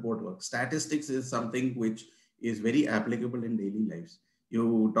report work. Statistics is something which is very applicable in daily lives.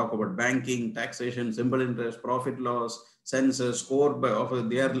 You talk about banking, taxation, simple interest, profit loss, census, score of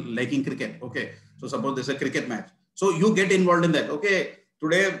they are liking cricket. Okay, so suppose there's a cricket match, so you get involved in that. Okay,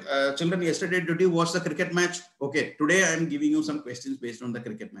 today, children, yesterday, did you watch the cricket match? Okay, today I am giving you some questions based on the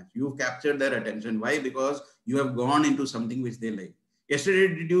cricket match. You've captured their attention. Why? Because you have gone into something which they like.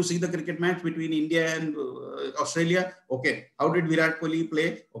 Yesterday, did you see the cricket match between India and Australia? Okay, how did Virat Kohli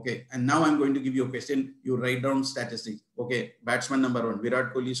play? Okay, and now I'm going to give you a question. You write down statistics. Okay, batsman number 1,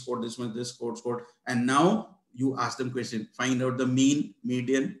 Virat Kohli scored this much, this scored, and now you ask them question. Find out the mean,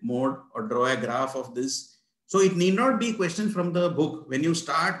 median, mode, or draw a graph of this. So it need not be questions from the book. When you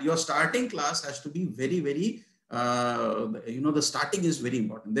start, your starting class has to be very, very, the starting is very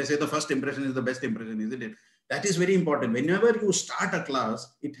important. They say the first impression is the best impression, isn't it? That is very important. Whenever you start a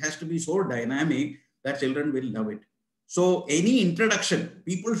class, it has to be so dynamic that children will love it. So any introduction,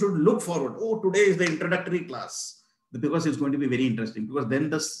 people should look forward. Oh, today is the introductory class, because it's going to be very interesting. Because then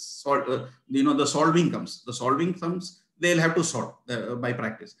the solving comes. The solving comes. They'll have to solve by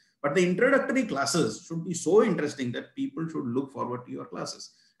practice. But the introductory classes should be so interesting that people should look forward to your classes.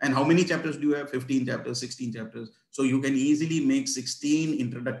 And how many chapters do you have? 15 chapters, 16 chapters. So you can easily make 16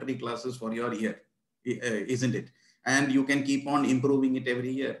 introductory classes for your year, isn't it? And you can keep on improving it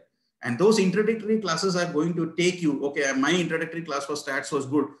every year. And those introductory classes are going to take you, okay, my introductory class for stats was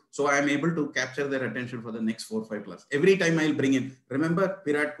good, so I am able to capture their attention for the next 4 or 5 classes. Every time I'll bring in, remember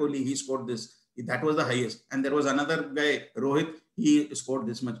Virat Kohli, he scored this. That was the highest. And there was another guy, Rohit, he scored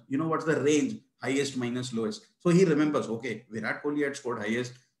this much. You know what's the range? Highest minus lowest. So he remembers, okay, Virat Kohli had scored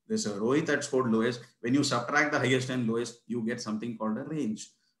highest. This Rohit had scored lowest. When you subtract the highest and lowest, you get something called a range.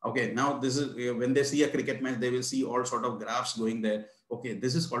 Okay, now this is when they see a cricket match, they will see all sort of graphs going there. Okay,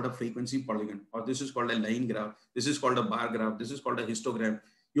 this is called a frequency polygon, or this is called a line graph. This is called a bar graph. This is called a histogram.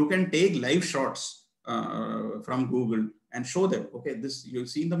 You can take live shots from Google and show them. Okay, this you've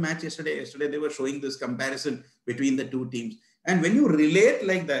seen the match yesterday. Yesterday they were showing this comparison between the two teams. And when you relate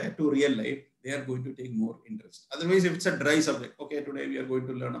like that to real life, they are going to take more interest. Otherwise, if it's a dry subject, okay, today we are going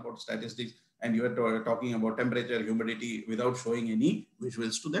to learn about statistics, and you are talking about temperature, humidity without showing any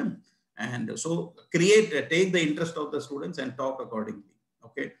visuals to them. And so take the interest of the students and talk accordingly.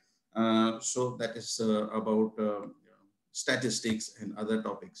 Okay, so that is about statistics and other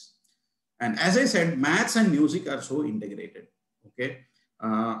topics. And as I said, maths and music are so integrated. Okay,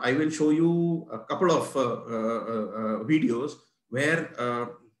 I will show you a couple of videos where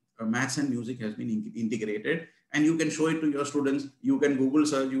maths and music has been integrated, and you can show it to your students. You can Google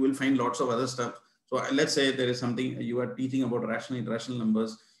search, you will find lots of other stuff. So let's say there is something you are teaching about rational and irrational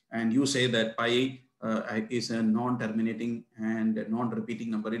numbers, and you say that pi is a non-terminating and non-repeating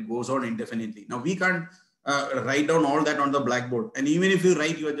number. It goes on indefinitely. Now we can't write down all that on the blackboard. And even if you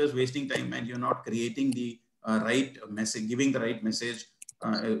write, you are just wasting time and you're not creating the right message, giving the right message.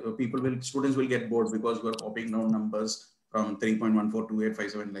 Students will get bored because we're copying down numbers from 3.14 to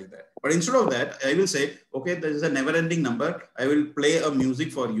 857 like that. But instead of that, I will say, okay, there is a never ending number. I will play a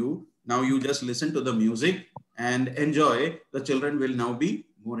music for you. Now you just listen to the music and enjoy. The children will now be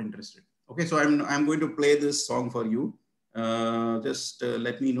more interested. Okay, so I'm going to play this song for you. Just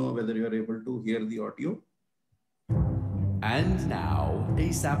let me know whether you are able to hear the audio. And now,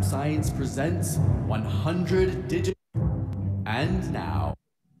 ASAP Science presents 100 digit. And now.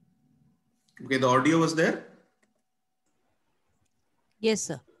 Okay, the audio was there? Yes,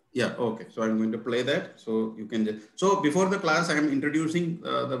 sir. Yeah, okay. So I'm going to play that. So you can just, so before the class, I am introducing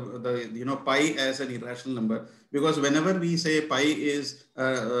pi as an irrational number, because whenever we say pi is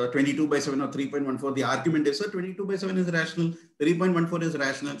 22 by 7 or 3.14, the argument is, 22 by 7 is rational, 3.14 is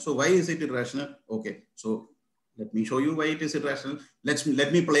rational. So why is it irrational? Okay, so let me show you why it is irrational.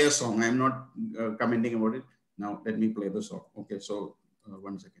 Let me play a song. I'm not commenting about it. Now let me play the song. Okay, so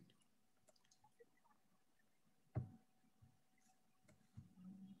 1 second.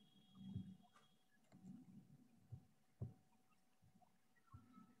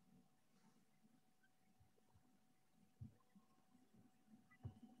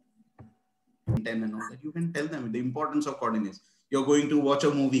 And all that, you can tell them the importance of coordinates. You're going to watch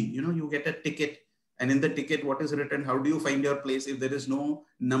a movie, you get a ticket, and in the ticket, what is written? How do you find your place? If there is no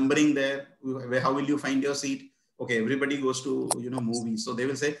numbering there, how will you find your seat? Okay, everybody goes to movies, so they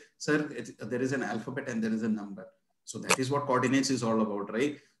will say, sir, there is an alphabet and there is a number. So that is what coordinates is all about,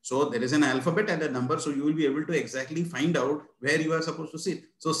 right? So there is an alphabet and a number, so you will be able to exactly find out where you are supposed to sit.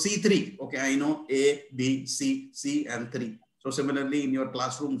 So C3, okay, I know A, B, C and 3. So similarly in your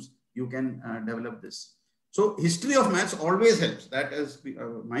classrooms, you can develop this. So history of maths always helps. That is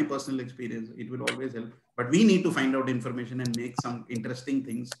my personal experience. It will always help. But we need to find out information and make some interesting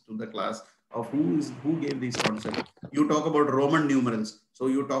things to the class of who gave these concepts. You talk about Roman numerals. So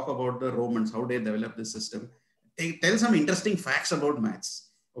you talk about the Romans, how they developed this system. Tell some interesting facts about maths.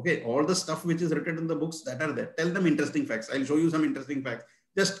 Okay, all the stuff which is written in the books that are there. Tell them interesting facts. I'll show you some interesting facts.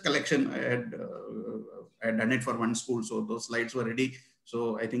 Just collection. I had done it for one school, so those slides were ready.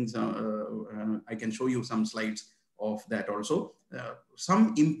 So I think I can show you some slides of that also.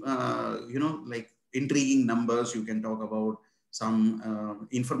 Some like intriguing numbers you can talk about, some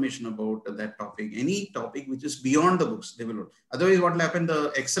information about that topic, any topic which is beyond the books, they will. Otherwise, what will happen?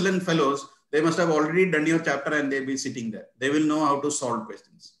 The excellent fellows, they must have already done your chapter and they'll be sitting there. They will know how to solve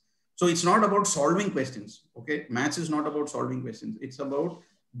questions. So it's not about solving questions. Okay, maths is not about solving questions. It's about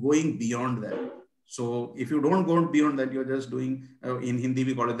going beyond that. So if you don't go beyond that, you're just doing, in Hindi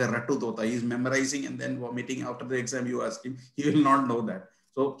we call it the Rattu Tota. He's memorizing and then vomiting. After the exam, you ask him, he will not know that.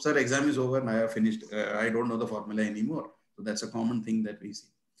 So, sir, exam is over and I have finished. I don't know the formula anymore. So that's a common thing that we see.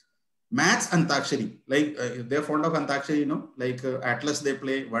 Maths Antakshari, like they're fond of Antakshari, you know, like Atlas, they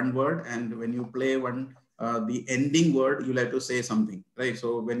play one word, and when you play one, the ending word, you'll have to say something, right?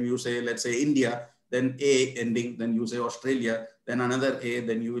 So when you say, let's say India, then A ending, then you say Australia, then another A,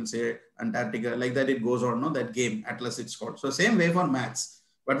 then you will say Antarctica, like that it goes on, no? That game, Atlas it's called. So same way for maths.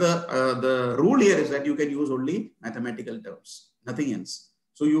 But the rule here is that you can use only mathematical terms, nothing else.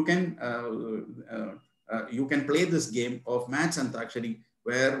 So you can play this game of maths Antakshari,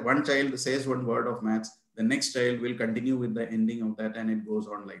 where one child says one word of maths, the next child will continue with the ending of that, and it goes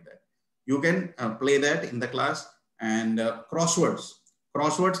on like that. You can play that in the class. And crosswords.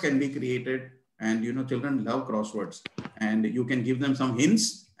 Crosswords can be created, and you know, children love crosswords. And you can give them some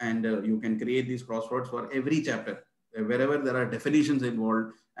hints, and you can create these crosswords for every chapter, wherever there are definitions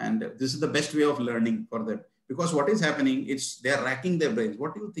involved. And this is the best way of learning for them. Because what is happening, they're racking their brains.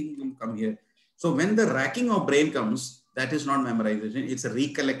 What do you think will come here? So when the racking of brain comes, that is not memorization. It's a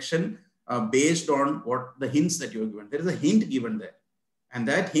recollection based on what the hints that you are given. There is a hint given there. And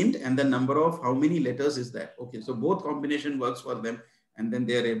that hint and the number of how many letters is that. Okay, so both combination works for them, and then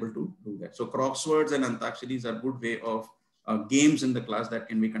they are able to do that. So crosswords and Antaksharis are good way of games in the class that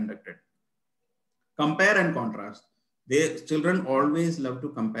can be conducted. Compare and contrast. Children always love to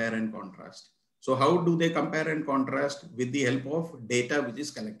compare and contrast. So how do they compare and contrast? With the help of data which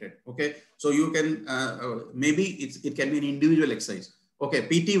is collected. Okay, so you can maybe it can be an individual exercise. Okay,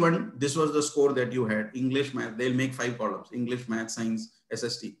 PT1, this was the score that you had. English, math, they'll make 5 columns. English, math, science,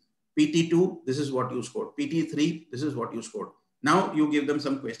 SST. PT2, this is what you scored. PT3, this is what you scored. Now you give them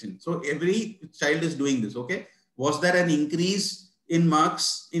some questions. So every child is doing this. Okay, was there an increase in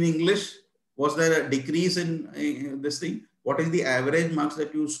marks in English? Was there a decrease in this thing? What is the average marks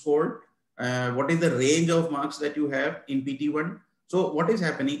that you scored? What is the range of marks that you have in PT1? So what is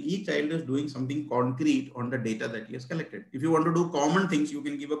happening? Each child is doing something concrete on the data that he has collected. If you want to do common things, you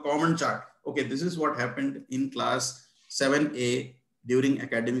can give a common chart. Okay, this is what happened in class 7A during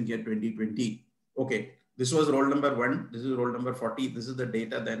academic year 2020. Okay, this was roll number 1. This is roll number 40. This is the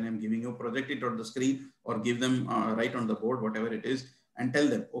data that I'm giving you. Project it on the screen or give them right on the board, whatever it is, and tell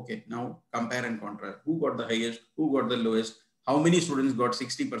them, okay, now compare and contrast. Who got the highest? Who got the lowest? How many students got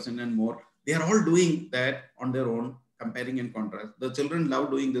 60% and more? They are all doing that on their own, comparing and contrast. The children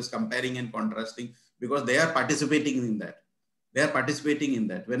love doing this comparing and contrasting because they are participating in that. They are participating in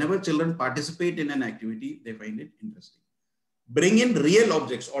that. Whenever children participate in an activity, they find it interesting. Bring in real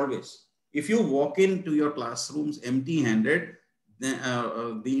objects always. If you walk into your classrooms empty-handed,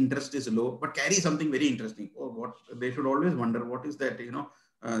 the interest is low, but carry something very interesting. Oh, what they should always wonder, what is that, you know,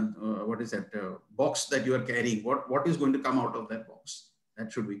 what is that box that you are carrying? What is going to come out of that box?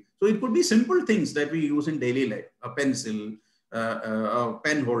 That should be. So it could be simple things that we use in daily life. A pencil, a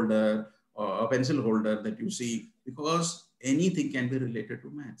pen holder, or a pencil holder that you see, because anything can be related to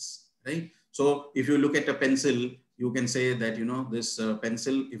maths, right? So if you look at a pencil, you can say that, you know, this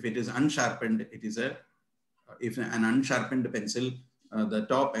pencil, if it is unsharpened, it is if an unsharpened pencil, the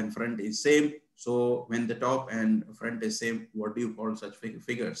top and front is same. So when the top and front is same, what do you call such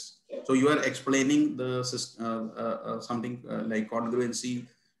figures? So you are explaining the something like congruency,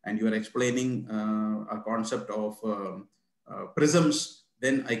 and you are explaining a concept of prisms.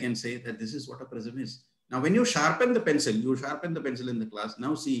 Then I can say that this is what a prism is. Now, when you sharpen the pencil, in the class.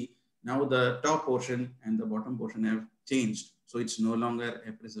 Now see, now the top portion and the bottom portion have changed. So it's no longer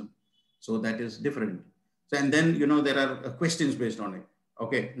a prism. So that is different. So, and then, you know, there are questions based on it.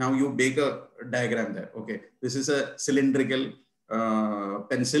 Okay, now you make a diagram there. Okay, this is a cylindrical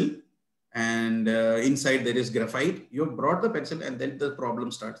pencil, and inside there is graphite. You have brought the pencil, and then the problem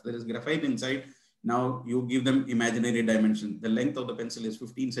starts. There is graphite inside. Now you give them imaginary dimension. The length of the pencil is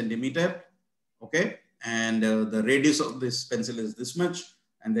 15 centimeter. Okay, and the radius of this pencil is this much.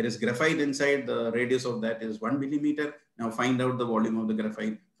 and there is graphite inside. The radius of that is 1 millimeter. Now find out the volume of the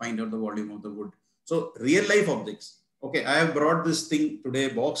graphite, find out the volume of the wood. So real life objects. Okay, I have brought this thing today,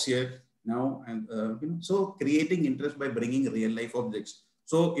 box here now, and so creating interest by bringing real life objects.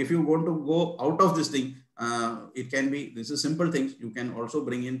 So if you want to go out of this thing, it can be, this is simple things. You can also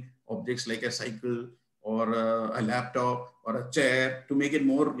bring in objects like a cycle or a laptop or a chair to make it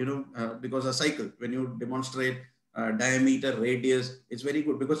more, because a cycle, when you demonstrate diameter, radius, it's very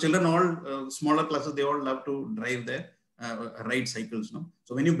good because children all, smaller classes, they all love to drive their ride cycles. No?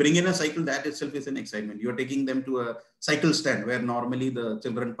 So when you bring in a cycle, that itself is an excitement. You're taking them to a cycle stand where normally the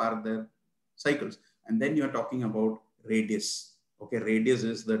children park their cycles. And then you're talking about radius. Okay, radius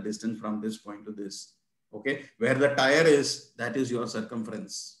is the distance from this point to this. Okay, where the tire is, that is your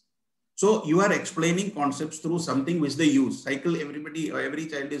circumference. So you are explaining concepts through something which they use. Cycle, everybody, every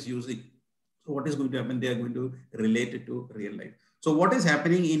child is using. So what is going to happen? They are going to relate it to real life. So what is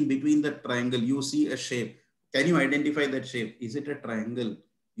happening in between the triangle? You see a shape. Can you identify that shape? Is it a triangle?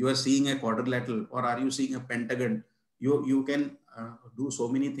 You are seeing a quadrilateral, or are you seeing a pentagon? You can do so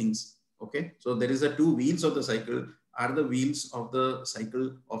many things. Okay. So there is a two wheels of the cycle. Are the wheels of the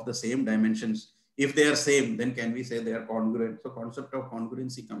cycle of the same dimensions? If they are same, then can we say they are congruent? So concept of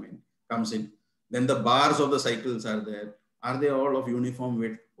congruency comes in. Then the bars of the cycles are there. Are they all of uniform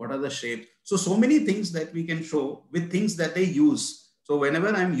width? What are the shapes? So many things that we can show with things that they use. So whenever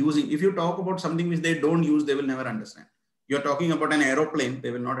I'm using, if you talk about something which they don't use, they will never understand. You're talking about an aeroplane,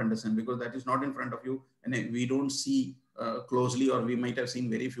 they will not understand because that is not in front of you and we don't see closely, or we might have seen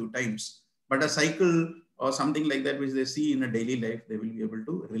very few times. But a cycle or something like that, which they see in a daily life, they will be able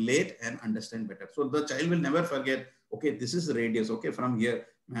to relate and understand better. So the child will never forget, okay, this is radius. Okay, from here,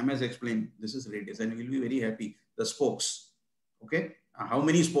 ma'am has explained, this is radius, and we'll be very happy. The spokes, okay, how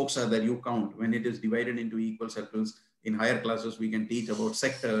many spokes are there? You count when it is divided into equal circles. In higher classes, we can teach about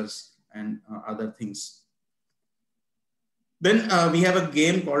sectors and other things. Then we have a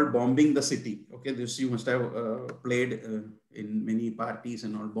game called Bombing the City. Okay, this you must have played in many parties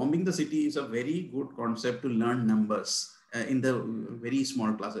and all. Bombing the City is a very good concept to learn numbers in the very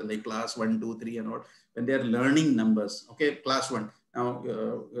small classes, like class 1, 2, 3 and all. When they are learning numbers, okay, class 1. Now,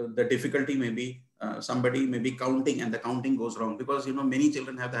 the difficulty may be somebody may be counting and the counting goes wrong because, many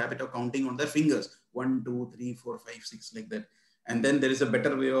children have the habit of counting on their fingers. 1, 2, 3, 4, 5, 6, like that. And then there is a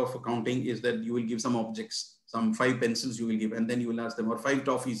better way of counting is that you will give some objects, some 5 pencils you will give, and then you will ask them, or 5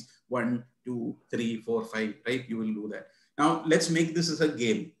 toffees, 1, 2, 3, 4, 5, right? You will do that. Now, let's make this as a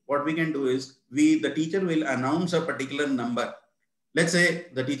game. What we can do is the teacher will announce a particular number. Let's say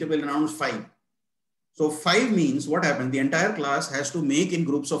the teacher will announce 5. So 5 means what happens? The entire class has to make in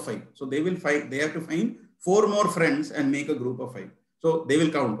groups of 5. So they have to find 4 more friends and make a group of 5. So they will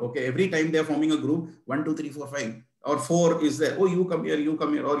count. Okay, every time they are forming a group, 1, 2, 3, 4, 5, or 4 is there. Oh, you come here,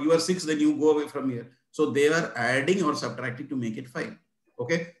 or you are 6, then you go away from here. So they are adding or subtracting to make it 5.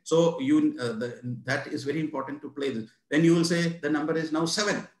 Okay, so that is very important to play this. Then you will say the number is now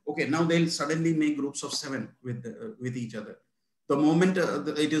 7. Okay, now they'll suddenly make groups of 7 with each other. The moment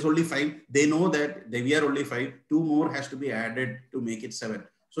it is only 5, they know that we are only 5. 2 more has to be added to make it 7.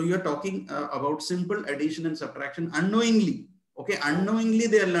 So you are talking about simple addition and subtraction unknowingly. Okay, unknowingly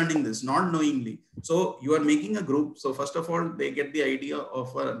they are learning this, not knowingly. So you are making a group. So first of all, they get the idea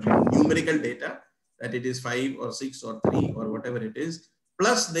of numerical data, that it is 5 or 6 or 3 or whatever it is.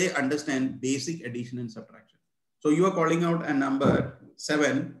 Plus they understand basic addition and subtraction. So you are calling out a number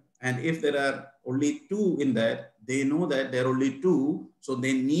 7, and if there are only 2 in that, they know that there are only 2. So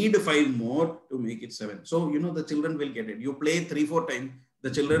they need 5 more to make it 7. So, the children will get it. You play 3, 4 times,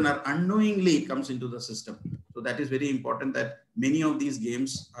 the children are unknowingly, it comes into the system. So that is very important, that many of these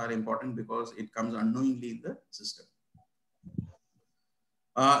games are important because it comes unknowingly in the system.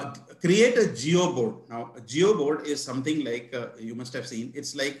 Create a geoboard. Now, a geoboard is something like, you must have seen,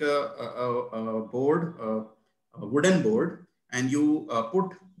 it's like a board, a wooden board, and you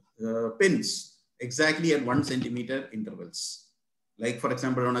put pins exactly at 1 centimeter intervals. Like, for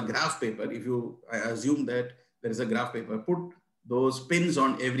example, on a graph paper, I assume that there is a graph paper, put those pins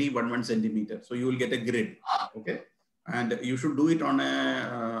on every 1 centimeter. So you will get a grid, okay? And you should do it on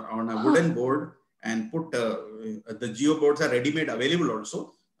a wooden board and put, the geoboards are ready-made available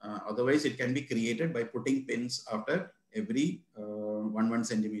also. Otherwise, it can be created by putting pins after every 1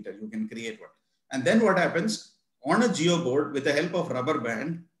 centimeter. You can create one. And then what happens? On a geoboard, with the help of rubber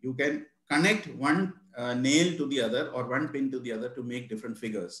band, you can connect one nail to the other or one pin to the other to make different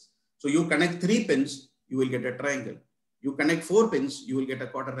figures. So you connect 3 pins, you will get a triangle. You connect 4 pins, you will get a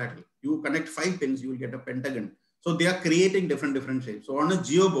quadrilateral. You connect 5 pins, you will get a pentagon. So they are creating different shapes. So on a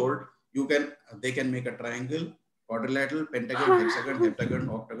geoboard, they can make a triangle, quadrilateral, pentagon, hexagon, heptagon,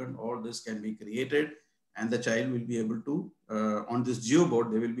 octagon, all this can be created, and the child will be able to, on this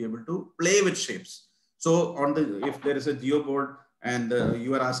geoboard, they will be able to play with shapes. So if there is a geoboard and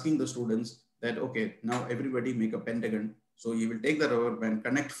you are asking the students that, okay, now everybody make a pentagon. So he will take the rubber band,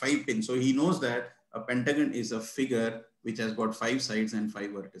 connect 5 pins. So he knows that a pentagon is a figure which has got 5 sides and 5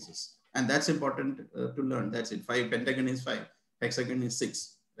 vertices. And that's important to learn. That's it. Pentagon is 5, hexagon is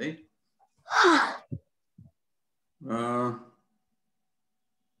 6, right? Yeah,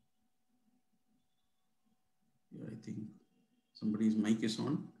 I think somebody's mic is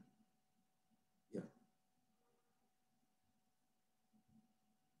on. Yeah.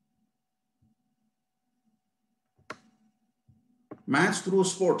 Maths through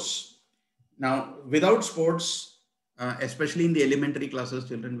sports. Now, without sports, especially in the elementary classes,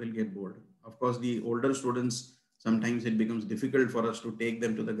 children will get bored. Of course, the older students, sometimes it becomes difficult for us to take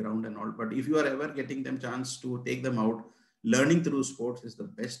them to the ground and all. But if you are ever getting them chance to take them out, learning through sports is the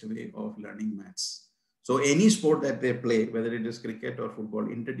best way of learning maths. So any sport that they play, whether it is cricket or football,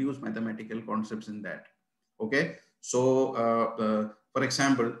 introduce mathematical concepts in that. Okay. So, for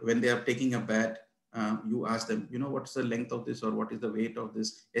example, when they are taking a bat, you ask them, you know, what's the length of this or what is the weight of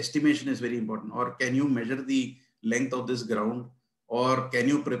this? Estimation is very important. Or can you measure the length of this ground? Or can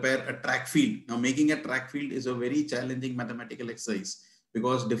you prepare a track field? Now, making a track field is a very challenging mathematical exercise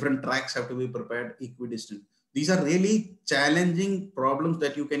because different tracks have to be prepared equidistant. These are really challenging problems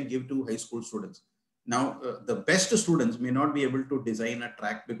that you can give to high school students. Now, the best students may not be able to design a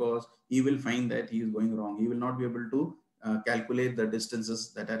track because he will find that he is going wrong. He will not be able to calculate the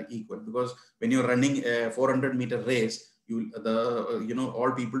distances that are equal, because when you're running a 400-meter race,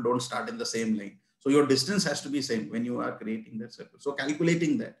 all people don't start in the same lane. So your distance has to be same when you are creating that circle. So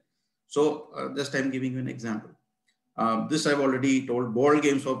calculating that. So just I'm giving you an example. This I've already told. Ball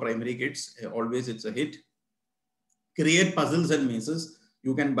games for primary kids, always it's a hit. Create puzzles and mazes.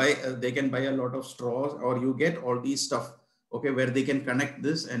 You can buy, they can buy a lot of straws, or you get all these stuff, okay, where they can connect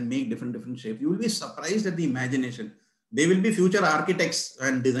this and make different shapes. You will be surprised at the imagination. They will be future architects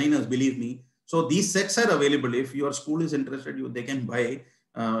and designers, believe me. So these sets are available. If your school is interested, they can buy.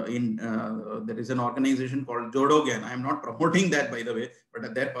 There is an organization called Jodogan. I am not promoting that, by the way,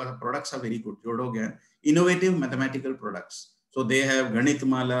 but their products are very good. Jodogan, innovative mathematical products. So they have Ganit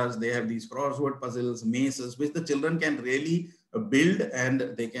malas, they have these crossword puzzles, mazes, which the children can really build, and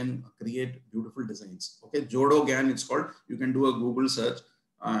they can create beautiful designs. Okay, Jodogan it's called. You can do a Google search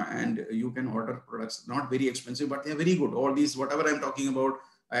and you can order products. Not very expensive, but they're very good. All these, whatever I'm talking about,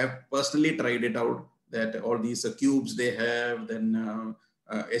 I have personally tried it out. That all these cubes they have, then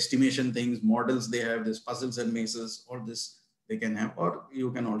estimation things, models they have, this puzzles and mazes, all this they can have, or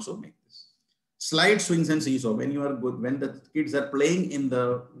you can also make this. Slide, swings, and seesaw. When you are good, when the kids are playing in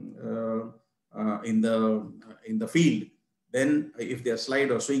the field, then if they are slide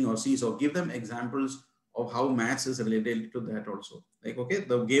or swing or seesaw, give them examples of how maths is related to that also. Like, okay,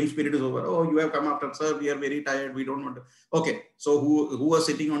 the game period is over. Oh, you have come after, sir, we are very tired. We don't want to. Okay, so who was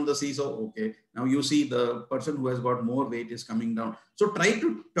sitting on the seesaw? Okay, now you see the person who has got more weight is coming down. So try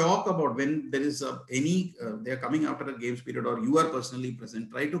to talk about when there is they are coming after a games period, or you are personally present.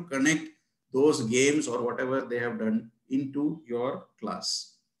 Try to connect those games or whatever they have done into your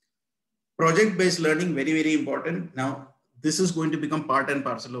class. Project-based learning, very, very important. Now, this is going to become part and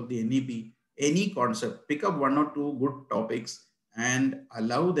parcel of the NEP. Any concept, pick up 1 or 2 good topics and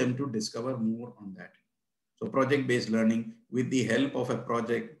allow them to discover more on that. So project-based learning, with the help of a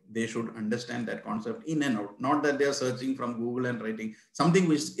project, they should understand that concept in and out. Not that they are searching from Google and writing something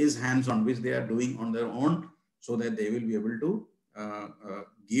which is hands-on, which they are doing on their own, so that they will be able to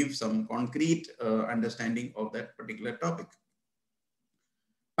give some concrete understanding of that particular topic.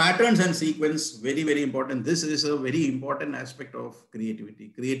 Patterns and sequence, very, very important. This is a very important aspect of creativity,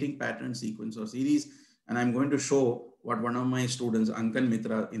 creating pattern, sequence, or series. And I'm going to show what one of my students, Ankan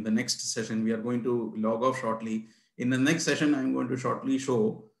Mitra, in the next session, we are going to log off shortly. In the next session, I'm going to shortly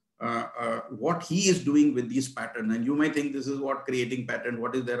show what he is doing with these patterns. And you might think this is what creating pattern,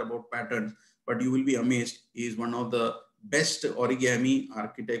 what is there about patterns, but you will be amazed. He is one of the best origami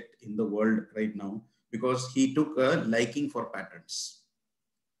architect in the world right now, because he took a liking for patterns.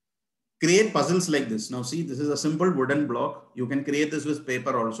 Create puzzles like this. Now see, this is a simple wooden block. You can create this with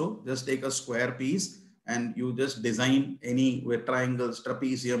paper also. Just take a square piece and you just design any with triangles,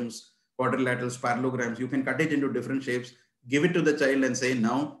 trapeziums, quadrilaterals, parallelograms. You can cut it into different shapes, give it to the child and say,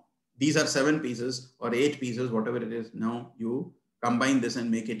 now these are 7 pieces or 8 pieces, whatever it is. Now you combine this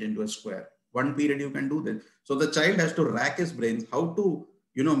and make it into a square. One period you can do this. So the child has to rack his brains how to,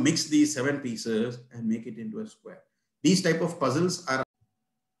 mix these 7 pieces and make it into a square. These type of puzzles are,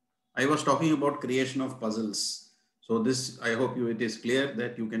 I was talking about creation of puzzles. So this, I hope it is clear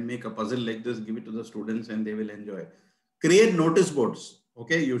that you can make a puzzle like this, give it to the students and they will enjoy. Create notice boards.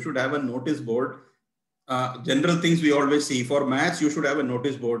 Okay, you should have a notice board. General things we always see. For maths, you should have a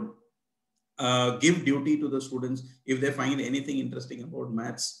notice board. Give duty to the students. If they find anything interesting about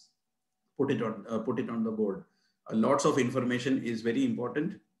maths, put it on the board. Lots of information is very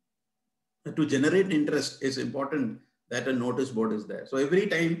important. To generate interest, is important that a notice board is there. So every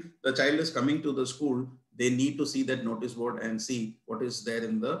time the child is coming to the school, they need to see that notice board and see what is there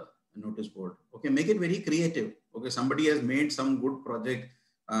in the notice board. Okay, make it very creative. Okay, somebody has made some good project,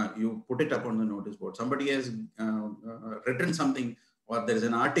 you put it up on the notice board. Somebody has written something, or there is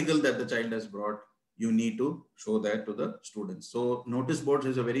an article that the child has brought, you need to show that to the students. So notice boards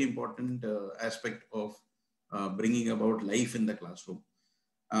is a very important aspect of bringing about life in the classroom.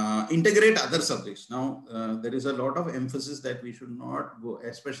 Integrate other subjects. Now, there is a lot of emphasis that we should not go,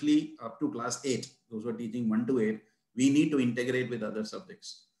 especially up to class 8, those who are teaching 1 to 8, we need to integrate with other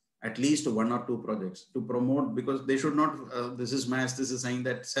subjects, at least 1 or 2 projects to promote, because they should not, this is maths, this is saying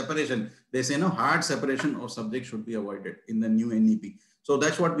that separation. They say no, hard separation of subjects should be avoided in the new NEP. So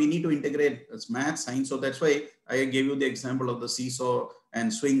that's what we need to integrate. It's math, science. So that's why I gave you the example of the seesaw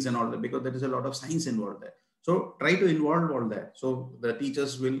and swings and all that, because there is a lot of science involved there. So try to involve all that. So the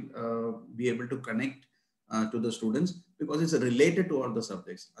teachers will be able to connect to the students, because it's related to all the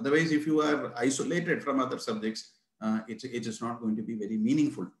subjects. Otherwise, if you are isolated from other subjects, it is not going to be very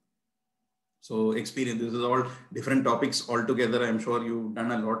meaningful. So experience, this is all different topics altogether. I'm sure you've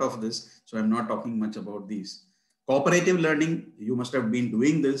done a lot of this. So I'm not talking much about these. Cooperative learning, you must have been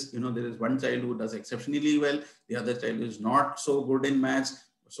doing this. You know, there is one child who does exceptionally well. The other child is not so good in maths.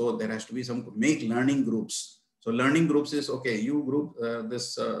 So there has to be some, make learning groups. So learning groups is, okay, you group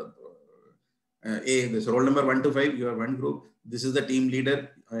this roll number 1 to 5, you are one group. This is the team leader,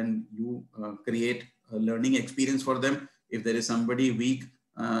 and you create a learning experience for them. If there is somebody weak,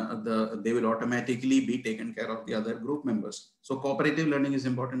 they will automatically be taken care of the other group members. So cooperative learning is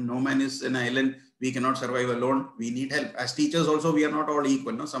important. No man is an island. We cannot survive alone. We need help. As teachers also, we are not all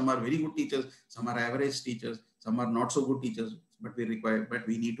equal. No? Some are very good teachers, some are average teachers, some are not so good teachers, but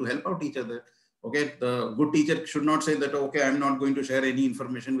we need to help out each other. Okay, the good teacher should not say that, okay, I'm not going to share any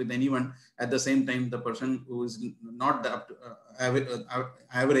information with anyone. At the same time, the person who is not the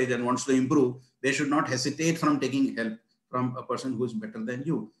average and wants to improve, they should not hesitate from taking help from a person who is better than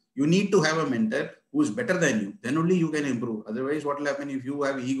you. You need to have a mentor who is better than you. Then only you can improve. Otherwise, what will happen if you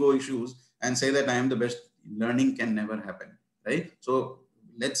have ego issues and say that I am the best? Learning can never happen, right? So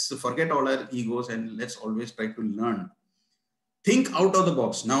let's forget all our egos and let's always try to learn. Think out of the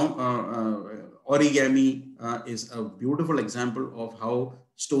box. Now, origami is a beautiful example of how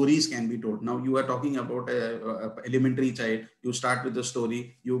stories can be told. Now, you are talking about a elementary child. You start with the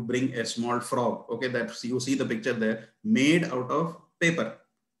story. You bring a small frog. Okay, that you see the picture there, made out of paper.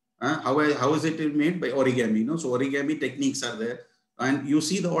 How is it made? By origami? No, so origami techniques are there, and you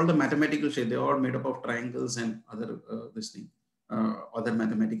see all the mathematical shape. They are all made up of triangles and other other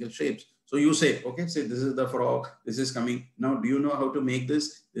mathematical shapes. So you say, okay, say this is the frog, this is coming. Now, do you know how to make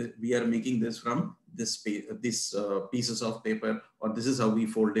this? We are making this from this pieces of paper, or this is how we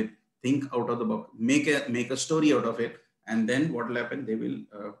fold it. Think out of the box, make a story out of it. And then what will happen? They will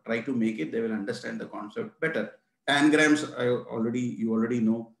try to make it. They will understand the concept better. Tangrams, you already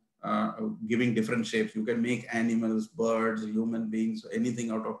know, giving different shapes. You can make animals, birds, human beings, anything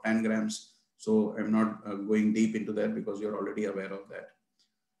out of tangrams. So I'm not going deep into that because you're already aware of that.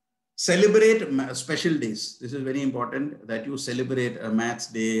 Celebrate special days. This is very important that you celebrate a maths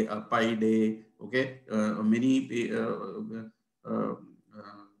day, a pi day. Okay,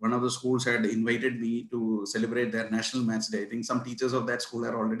 one of the schools had invited me to celebrate their National Maths Day. I think some teachers of that school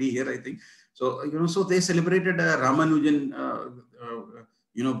are already here, I think. So, so they celebrated Ramanujan,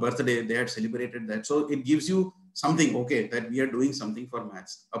 birthday. They had celebrated that. So it gives you something, okay, that we are doing something for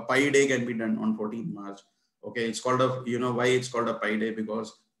maths. A pi day can be done on 14th March. Okay, it's called why it's called a pi day?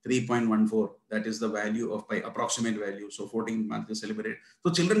 Because 3.14, that is the value of pi, approximate value. So 14th March they celebrate.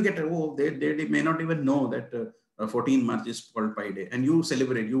 So children get, they may not even know that 14th March is called pi day, and you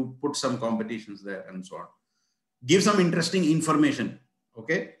celebrate, you put some competitions there and so on. Give some interesting information.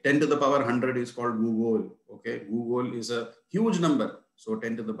 Okay, 10 to the power 100 is called Google. Okay, Google is a huge number. So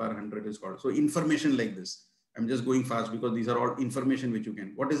 10 to the power 100 is called. So information like this. I'm just going fast because these are all information which you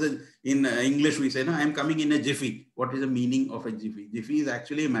can. What is it in English? We say, no, I'm coming in a jiffy. What is the meaning of a jiffy? Jiffy is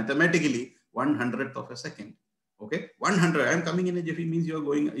actually mathematically 1/100th of a second. Okay, 100. I'm coming in a jiffy means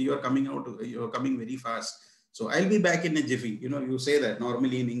you're coming very fast. So I'll be back in a jiffy. You say that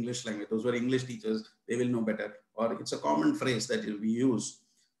normally in English language. Those who are English teachers, they will know better. Or it's a common phrase that we use.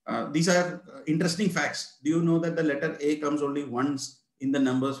 These are interesting facts. Do you know that the letter A comes only once in the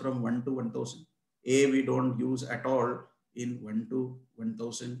numbers from 1 to 1000? A we don't use at all in 1 to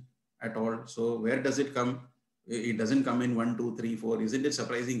 1000 at all. So where does it come? It doesn't come in 1, 2, 3, 4. Isn't it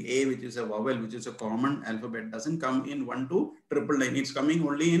surprising? A, which is a vowel, which is a common alphabet, doesn't come in 1 to 999. It's coming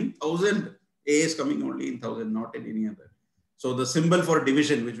only in 1000. A is coming only in 1000, not in any other. So the symbol for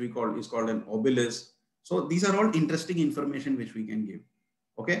division, which we call, is called an obelisk. So these are all interesting information which we can give.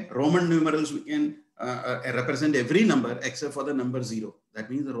 Okay, Roman numerals, we can represent every number except for the number 0. That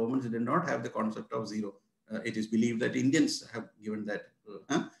means the Romans did not have the concept of 0. It is believed that Indians have given that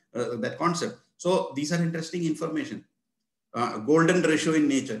that concept. So these are interesting information. Golden ratio in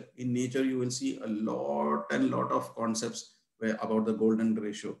nature. In nature, you will see a lot of concepts about the golden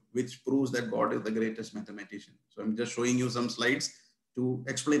ratio, which proves that God is the greatest mathematician. So I'm just showing you some slides to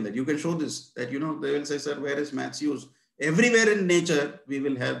explain that. You can show this, that, you know, they will say, sir, where is maths used? Everywhere in nature, we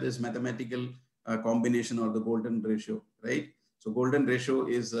will have this mathematical combination or the golden ratio, right? So golden ratio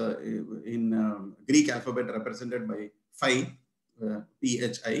is in Greek alphabet represented by phi,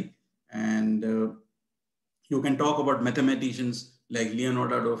 Phi, and you can talk about mathematicians like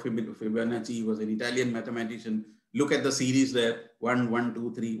Leonardo Fibonacci was an Italian mathematician. Look at the series there, 1, 1,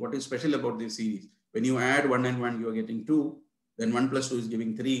 2, 3. What is special about this series? When you add 1 and 1, you are getting 2. Then 1 plus 2 is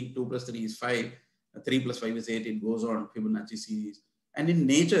giving 3. 2 plus 3 is 5. 3 plus 5 is 8. It goes on, Fibonacci series. And in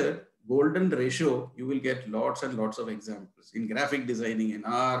nature, golden ratio, you will get lots and lots of examples. In graphic designing, in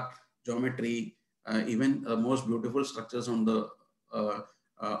art, geometry, even most beautiful structures on the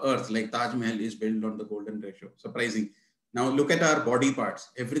earth, like Taj Mahal, is built on the golden ratio. Surprising. Now look at our body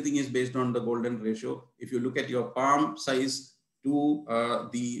parts. Everything is based on the golden ratio. If you look at your palm size to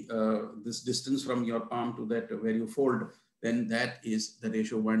this distance from your palm to that where you fold, then that is the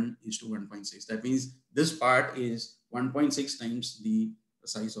ratio 1:1.6. That means this part is 1.6 times the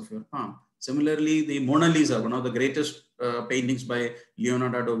size of your palm. Similarly, the Mona Lisa, one of the greatest paintings by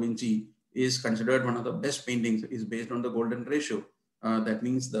Leonardo da Vinci, is considered one of the best paintings, is based on the golden ratio. That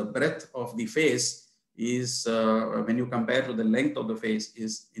means the breadth of the face is, when you compare to the length of the face,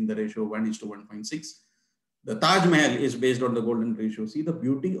 is in the ratio 1:1.6. The Taj Mahal is based on the golden ratio. See the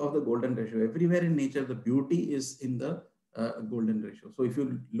beauty of the golden ratio. Everywhere in nature, the beauty is in the golden ratio. So if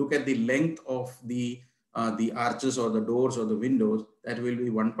you look at the length of the arches or the doors or the windows, that will be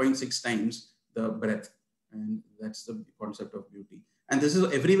 1.6 times the breadth. And that's the concept of beauty. And this is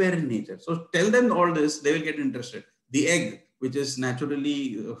everywhere in nature. So tell them all this, they will get interested. The egg, which is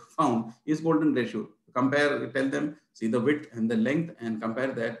naturally found, is golden ratio. Compare, tell them, see the width and the length and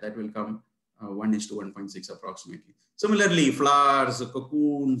compare that, that will come 1:1.6 approximately. Similarly, flowers,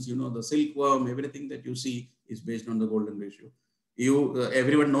 cocoons, you know, the silkworm, everything that you see is based on the golden ratio. You,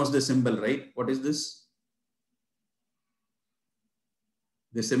 everyone knows the symbol, right? What is this?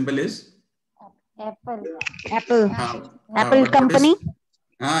 The symbol is? Apple. Apple Company.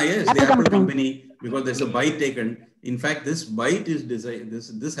 Yes, Apple the Apple company, because there's a bite taken. In fact, this bite is designed.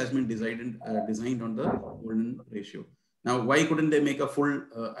 This has been designed on the golden ratio. Now, why couldn't they make a full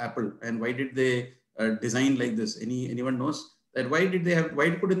apple, and why did they design like this? Anyone knows that? Why did they have?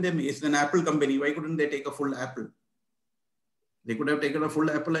 Why couldn't they? It's an Apple company. Why couldn't they take a full apple? They could have taken a full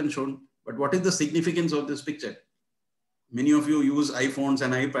apple and shown. But what is the significance of this picture? Many of you use iPhones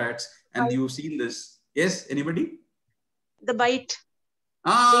and iPads, and you've seen this. Yes, anybody? The bite.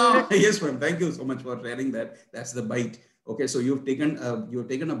 Yes, ma'am. Thank you so much for sharing that. That's the bite. Okay, so you've taken a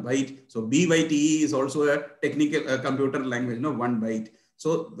byte. So BYTE is also a technical computer language, no, 1 byte.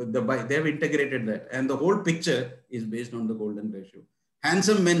 So the byte, they have integrated that, and the whole picture is based on the golden ratio.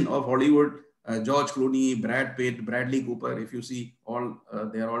 Handsome men of Hollywood, George Clooney, Brad Pitt, Bradley Cooper, if you see, all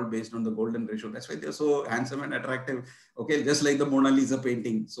they are all based on the golden ratio. That's why they're so handsome and attractive. Okay, just like the Mona Lisa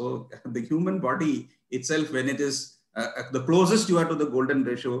painting. So the human body itself, when it is the closest you are to the golden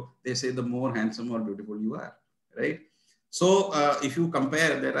ratio, they say the more handsome or beautiful you are, right? So if you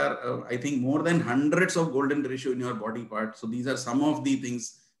compare, there are, I think, more than hundreds of golden ratio in your body part. So these are some of the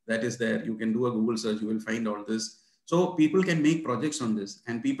things that is there. You can do a Google search, you will find all this. So people can make projects on this,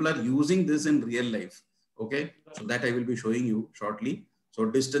 and people are using this in real life. Okay, so that I will be showing you shortly. So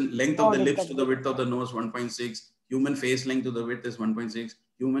distance, length of the lips to the width of the nose, 1.6. Human face length to the width is 1.6.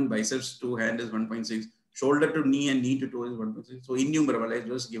 Human biceps to hand is 1.6. Shoulder to knee and knee to toe is 1.6. So innumerable. I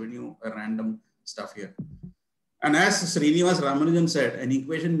just given you a random stuff here. And as Srinivas Ramanujan said, an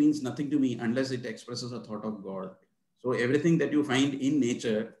equation means nothing to me unless it expresses a thought of God. So everything that you find in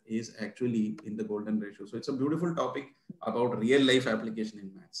nature is actually in the golden ratio. So it's a beautiful topic about real life application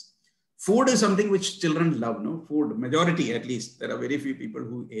in maths. Food is something which children love, no? Food, majority at least. There are very few people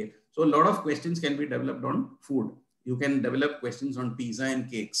who eat. So a lot of questions can be developed on food. you can develop questions on pizza and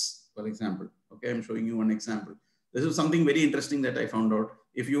cakes, for example. Okay, I'm showing you one example. This is something very interesting that I found out.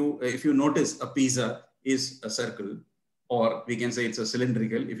 If you notice, a pizza is a circle, or we can say it's a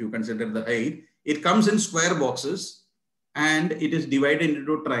cylindrical if you consider the height. It comes in square boxes and it is divided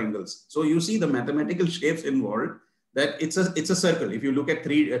into triangles. So you see the mathematical shapes involved, that it's a circle. If you look at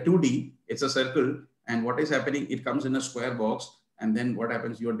 2D, it's a circle, and what is happening, it comes in a square box, and then what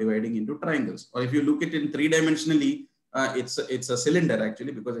happens, you're dividing into triangles. Or if you look at it in three-dimensionally, it's a cylinder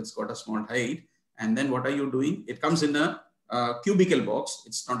actually, because it's got a small height. And then what are you doing? It comes in a cubical box.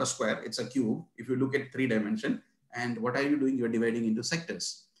 It's not a square, it's a cube. If you look at 3 dimension, and what are you doing? You're dividing into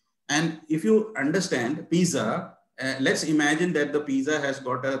sectors. And if you understand pizza, let's imagine that the pizza has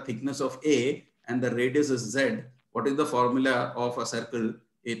got a thickness of A and the radius is Z. What is the formula of a circle?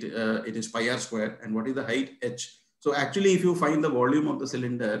 It is pi r square. And what is the height? H. So actually, if you find the volume of the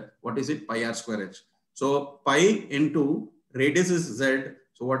cylinder, what is it? Pi r square H. So pi into radius is Z.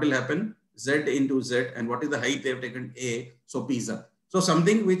 So what will happen? Z into Z. And what is the height? They have taken A. So pizza. So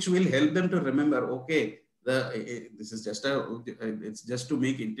something which will help them to remember, okay, this is just it's just to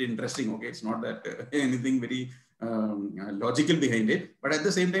make it interesting. Okay, it's not that anything very logical behind it, but at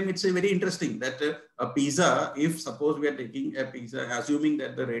the same time, it's a very interesting that a pizza, if suppose we are taking a pizza, assuming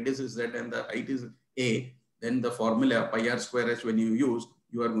that the radius is Z and the height is A, then the formula pi r square H, when you use,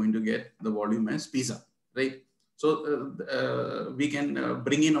 you are going to get the volume as pizza, right? So we can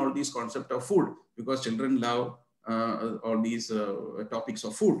bring in all these concepts of food, because children love all these topics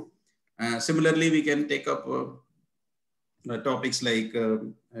of food. Similarly, we can take up topics like,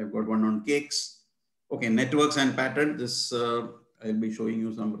 I've got one on cakes. Okay, networks and pattern. This, I'll be showing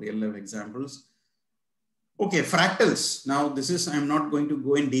you some real life examples. Okay, fractals. Now, this is, I'm not going to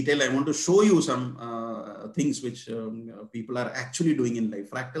go in detail. I want to show you some things which people are actually doing in life.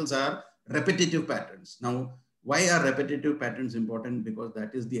 Fractals are repetitive patterns. Now, why are repetitive patterns important? Because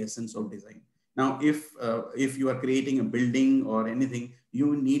that is the essence of design. Now, if you are creating a building or anything,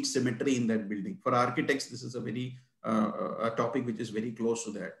 you need symmetry in that building. For architects, this is a very a topic which is very close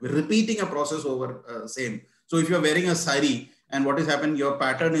to that. We're repeating a process over same. So if you're wearing a sari and what is happening, your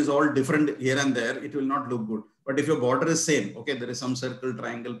pattern is all different here and there, it will not look good. But if your border is same, okay, there is some circle,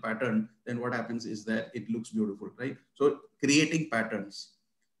 triangle pattern, then what happens is that it looks beautiful, right? So creating patterns,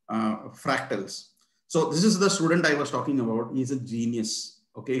 fractals. So this is the student I was talking about. He's a genius.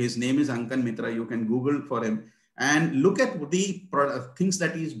 Okay, his name is Ankan Mitra. You can Google for him and look at the things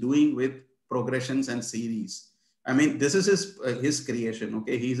that he's doing with progressions and series. I mean, this is his creation.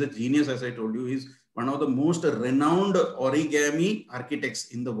 Okay, he's a genius, as I told you. He's one of the most renowned origami architects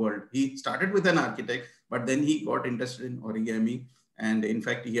in the world. He started with an architect, but then he got interested in origami. And in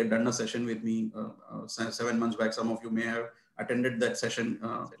fact, he had done a session with me 7 months back. Some of you may have attended that session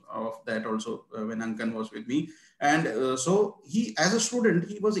of that also when Ankan was with me. And so he, as a student,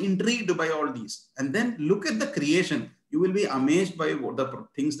 he was intrigued by all these. And then look at the creation. You will be amazed by what the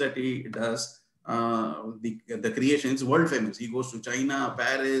things that he does. The creation is world famous. He goes to China,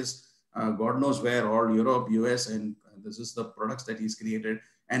 Paris, God knows where, all Europe, US, and this is the products that he's created.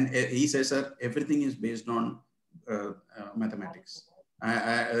 And he says, sir, everything is based on mathematics.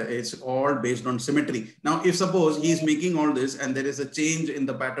 It's all based on symmetry. Now, if suppose he's making all this and there is a change in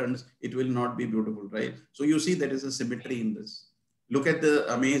the patterns, it will not be beautiful, right? So you see there is a symmetry in this. Look at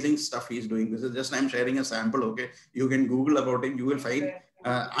the amazing stuff he's doing. This is just, I'm sharing a sample, okay? You can Google about him. You will find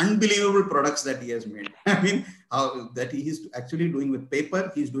unbelievable products that he has made. I mean, that he is actually doing with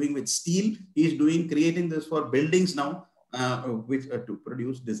paper, he's doing with steel, he's doing, creating this for buildings now, which to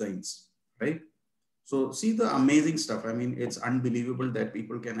produce designs, right? So see the amazing stuff. I mean, it's unbelievable that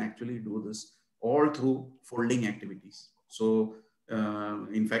people can actually do this all through folding activities. So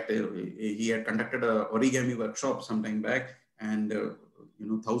in fact, he had conducted a origami workshop some time back, and you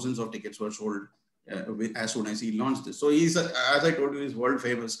know, thousands of tickets were sold as soon as he launched this. So he's, as I told you, he's world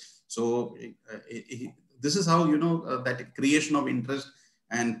famous. So this is how, you know, that creation of interest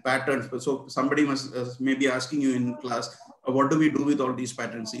and patterns. So somebody must maybe asking you in class, what do we do with all these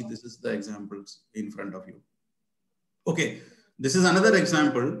patterns? See, this is the examples in front of you. Okay, this is another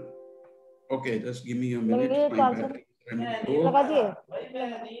example. Okay, just give me a minute. My battery is running low.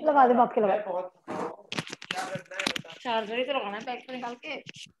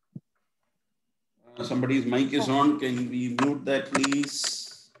 Somebody's mic is on. Can we mute that,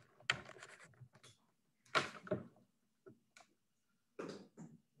 please?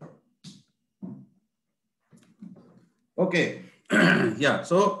 Okay. Yeah.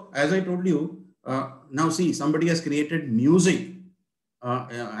 So as I told you, now see, somebody has created music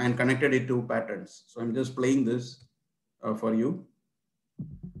and connected it to patterns. So I'm just playing this for you.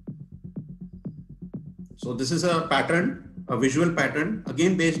 So this is a pattern, a visual pattern,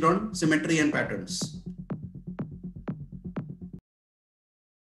 again based on symmetry and patterns.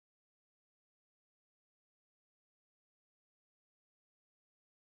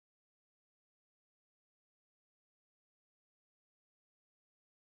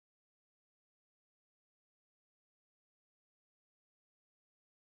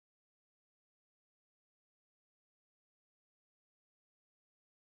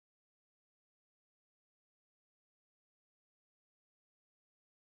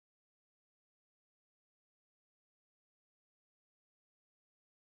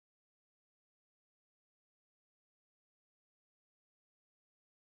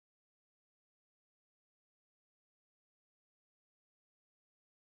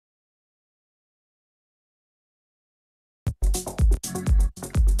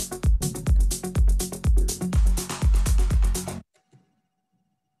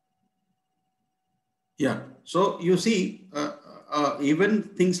 Yeah. So you see, even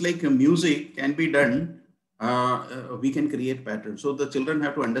things like music can be done. We can create patterns. So the children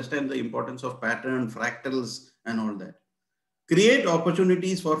have to understand the importance of pattern, fractals, and all that. Create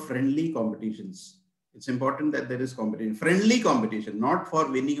opportunities for friendly competitions. It's important that there is competition, friendly competition, not for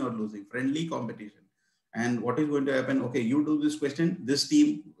winning or losing, friendly competition. And what is going to happen? Okay, you do this question, this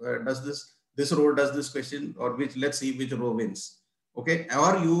team does this row does this question, or which, let's see which row wins. Okay,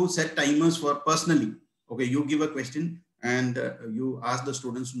 or you set timers for personally. Okay, you give a question and you ask the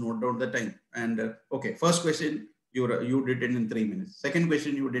students to note down the time. And okay, first question, you did it in 3 minutes. Second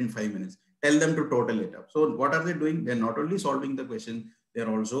question, you did in 5 minutes. Tell them to total it up. So what are they doing? They're not only solving the question, they're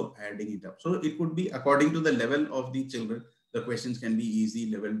also adding it up. So it could be according to the level of the children. The questions can be easy,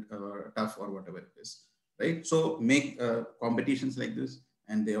 level, tough, or whatever it is, right? So make competitions like this,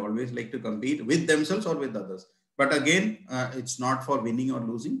 and they always like to compete with themselves or with others. But again, it's not for winning or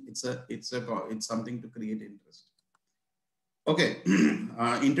losing. It's something to create interest. Okay,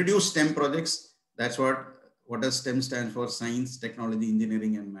 introduce STEM projects. That's what does STEM stand for? Science, technology,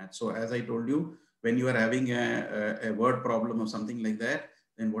 engineering, and math. So as I told you, when you are having a word problem or something like that,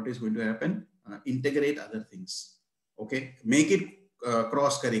 then what is going to happen? Integrate other things. Okay, make it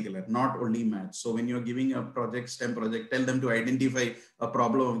cross-curricular, not only math. So when you're giving a project, STEM project, tell them to identify a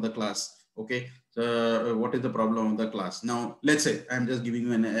problem of the class. Okay, so what is the problem of the class? Now, let's say I'm just giving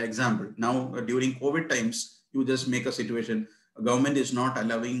you an example. Now, during COVID times, you just make a situation. Government is not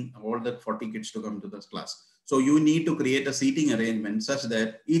allowing all the 40 kids to come to this class. So you need to create a seating arrangement such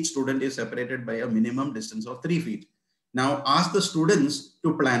that each student is separated by a minimum distance of 3 feet. Now ask the students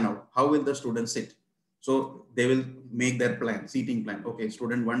to plan out how will the students sit. So they will make their plan, seating plan. Okay,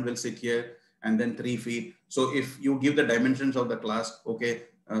 student 1 will sit here and then 3 feet. So if you give the dimensions of the class, okay,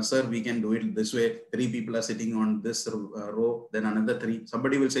 sir, we can do it this way. 3 people are sitting on this row, then another 3.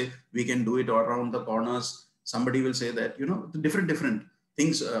 Somebody will say we can do it around the corners. Somebody will say that, different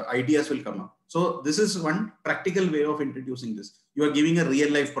things, ideas will come up. So this is one practical way of introducing this. You are giving a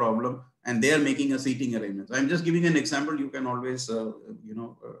real life problem and they are making a seating arrangement. I'm just giving an example. You can always,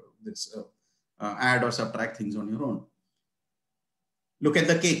 add or subtract things on your own. Look at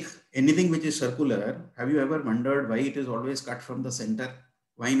the cake. Anything which is circular, have you ever wondered why it is always cut from the center?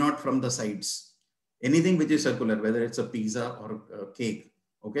 Why not from the sides? Anything which is circular, whether it's a pizza or a cake,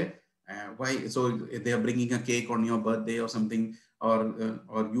 okay? Why? So they are bringing a cake on your birthday or something,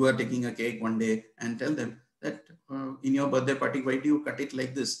 or you are taking a cake one day, and tell them that in your birthday party, why do you cut it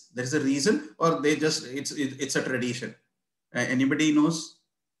like this? There's a reason, or it's a tradition. Anybody knows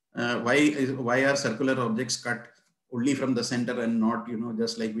why are circular objects cut only from the center and not,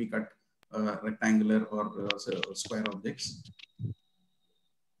 just like we cut rectangular or square objects?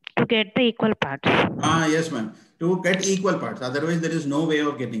 To get the equal parts. Yes, ma'am. To get equal parts. Otherwise, there is no way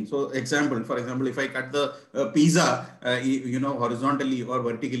of getting. So, for example, if I cut the pizza, horizontally or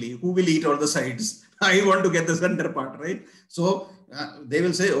vertically, who will eat all the sides? I want to get the center part, right? So they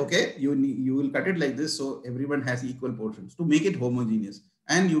will say, okay, you will cut it like this, so everyone has equal portions to make it homogeneous.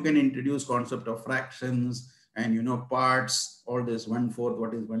 And you can introduce concept of fractions and parts, all this 1/4,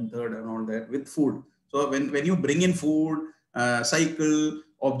 what is 1/3, and all that with food. So when you bring in food, cycle,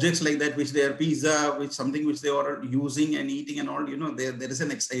 objects like that, which they are pizza, which something which they are using and eating and all, there is an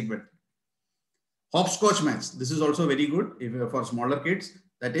excitement. Hopscotch match. This is also very good for smaller kids.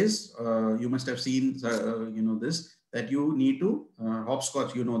 That is, you must have seen, this, that you need to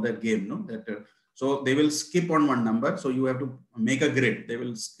hopscotch, that game, no? So they will skip on one number. So you have to make a grid. They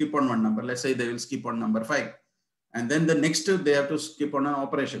will skip on one number. Let's say they will skip on number 5. And then the next, they have to skip on an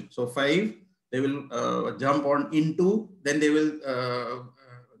operation. So 5, they will jump on into, then they will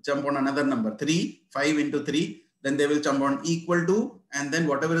jump on another number, 3, 5 into 3, then they will jump on equal to, and then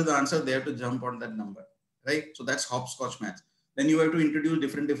whatever is the answer, they have to jump on that number. right? So that's hopscotch math. Then you have to introduce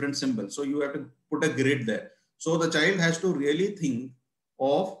different symbols. So you have to put a grid there. So the child has to really think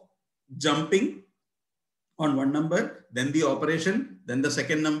of jumping on one number, then the operation, then the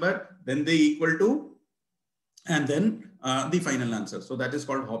second number, then the equal to, and then the final answer. So that is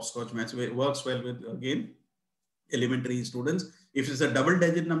called hopscotch math. It works well with, again, elementary students. If it's a double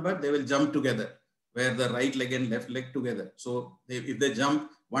digit number, they will jump together, where the right leg and left leg together. So if they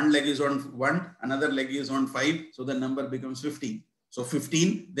jump, one leg is on 1, another leg is on 5, so the number becomes 15. So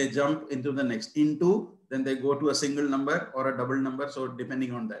 15, they jump into the next, into, then they go to a single number or a double number. So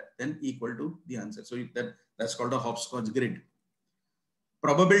depending on that, then equal to the answer. So that's called a hopscotch grid.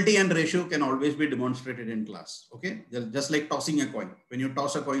 Probability and ratio can always be demonstrated in class. Okay, just like tossing a coin. When you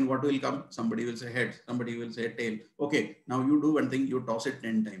toss a coin, what will come? Somebody will say head, somebody will say tail. Okay, now you do one thing, you toss it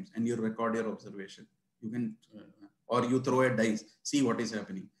 10 times and you record your observation. You can, or you throw a dice, see what is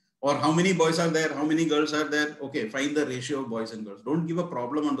happening. Or how many boys are there, how many girls are there? Okay, find the ratio of boys and girls. Don't give a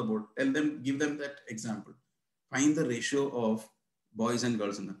problem on the board. Tell them, give them that example. Find the ratio of boys and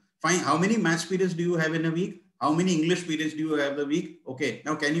girls. Find how many maths periods do you have in a week? How many English periods do you have the week? Okay,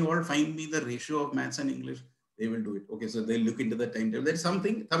 now can you all find me the ratio of maths and English? They will do it. Okay, so they'll look into the timetable. There's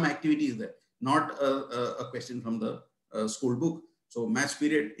something, some activity is there, not a question from the school book. So maths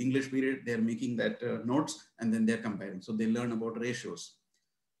period, English period, they're making that notes and then they're comparing. So they learn about ratios.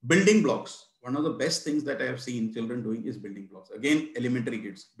 Building blocks. One of the best things that I have seen children doing is building blocks. Again, elementary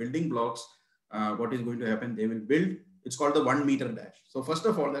kids. Building blocks, what is going to happen? They will build, it's called the 1 meter dash. So first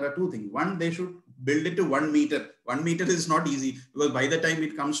of all, there are two things. One, they should build it to 1 meter. 1 meter is not easy because by the time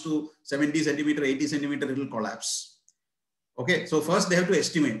it comes to 70 centimeter, 80 centimeter, it will collapse. Okay, so first they have to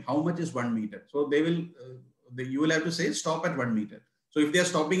estimate how much is 1 meter. So they will, you will have to say stop at 1 meter. So if they are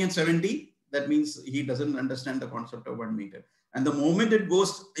stopping at 70, that means he doesn't understand the concept of 1 meter. And the moment it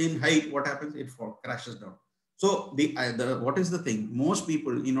goes in height, what happens? It crashes down. So what is the thing? Most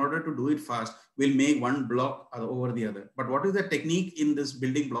people, in order to do it fast, will make one block over the other. But what is the technique in this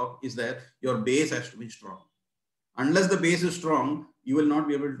building block is that your base has to be strong. Unless the base is strong, you will not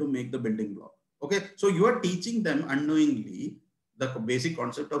be able to make the building block. Okay, so you are teaching them unknowingly the basic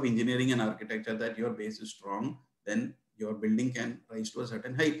concept of engineering and architecture, that your base is strong, then your building can rise to a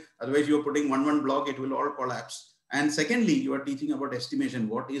certain height. Otherwise, you are putting one block, it will all collapse. And secondly, you are teaching about estimation.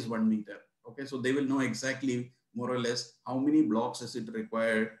 What is 1 meter? Okay, so they will know exactly more or less how many blocks is it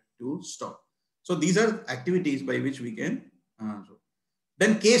required to stop. So these are activities by which we can.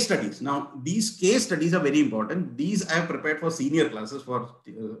 Then case studies. Now these case studies are very important. These I have prepared for senior classes, for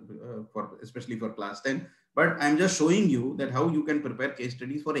especially for class 10. But I'm just showing you that how you can prepare case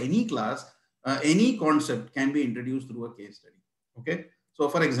studies for any class. Any concept can be introduced through a case study. Okay. So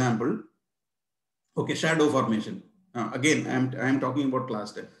for example, okay, shadow formation. Again, I'm talking about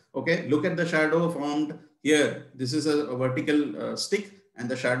class 10. Okay, look at the shadow formed here. This is a vertical stick and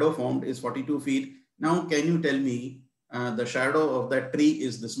the shadow formed is 42 feet. Now, can you tell me the shadow of that tree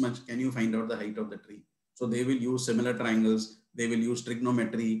is this much? Can you find out the height of the tree? So they will use similar triangles. They will use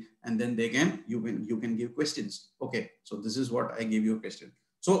trigonometry, and then you can give questions. Okay, so this is what I gave you a question.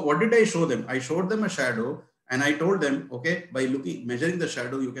 So what did I show them? I showed them a shadow and I told them, okay, by measuring the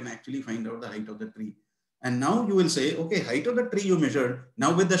shadow, you can actually find out the height of the tree. And now you will say, okay, height of the tree you measured.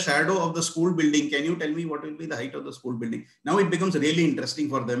 Now with the shadow of the school building, can you tell me what will be the height of the school building? Now it becomes really interesting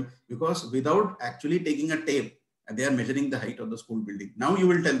for them, because without actually taking a tape, they are measuring the height of the school building. Now you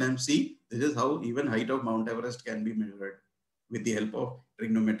will tell them, see, this is how even height of Mount Everest can be measured with the help of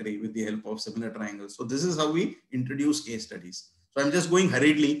trigonometry, with the help of similar triangles. So this is how we introduce case studies. So I'm just going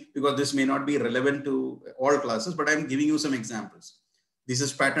hurriedly because this may not be relevant to all classes, but I'm giving you some examples. This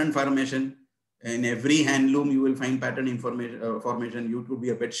is pattern formation. In every handloom, you will find pattern information formation. It could be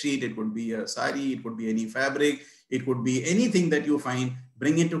a bed sheet, it could be a sari, it could be any fabric, it could be anything that you find.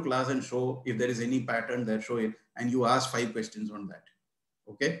 Bring it to class and show if there is any pattern there, show it, and you ask 5 questions on that.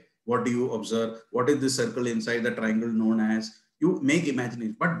 Okay, what do you observe? What is this circle inside the triangle known as? You make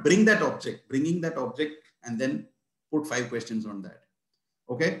imagination, but bring that object, bringing that object, and then put 5 questions on that.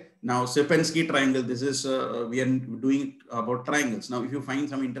 Okay, now Sierpinski triangle, this is, we are doing about triangles. Now, if you find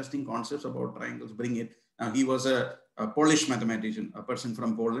some interesting concepts about triangles, bring it. Now, he was a Polish mathematician, a person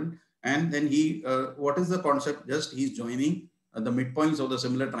from Poland. And then he, what is the concept? Just he's joining the midpoints of the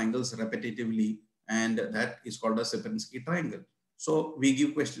similar triangles repetitively. And that is called a Sierpinski triangle. So we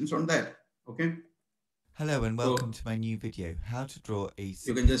give questions on that. Okay. Hello and welcome to my new video, how to draw a Sierpinski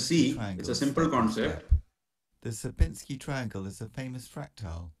you can just see, triangle. It's a simple concept. The Sierpinski triangle is a famous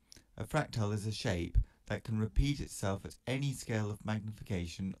fractal. A fractal is a shape that can repeat itself at any scale of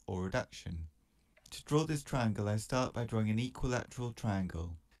magnification or reduction. To draw this triangle, I start by drawing an equilateral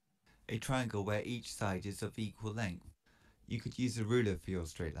triangle. a triangle where each side is of equal length. You could use a ruler for your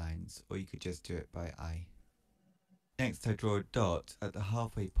straight lines, or you could just do it by eye. Next, I draw a dot at the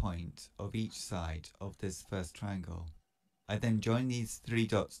halfway point of each side of this first triangle. I then join these 3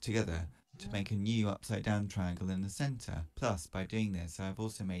 dots together to make a new upside down triangle in the center. Plus, by doing this, I have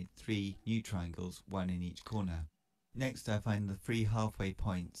also made 3 new triangles, 1 in each corner. Next, I find the 3 halfway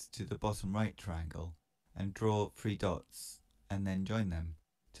points to the bottom right triangle and draw 3 dots and then join them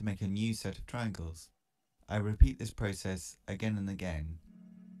to make a new set of triangles. I repeat this process again and again.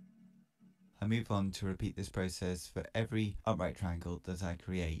 I move on to repeat this process for every upright triangle that I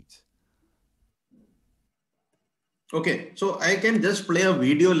create. Okay, so I can just play a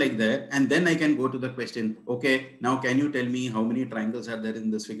video like that and then I can go to the question. Okay, now can you tell me how many triangles are there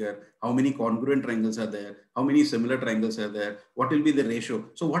in this figure? How many congruent triangles are there? How many similar triangles are there? What will be the ratio?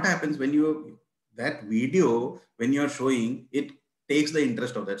 So what happens when that video, when you're showing, it takes the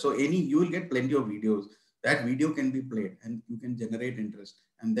interest of that. So you will get plenty of videos. That video can be played and you can generate interest.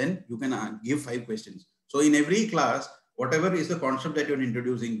 And then you can give 5 questions. So in every class, whatever is the concept that you're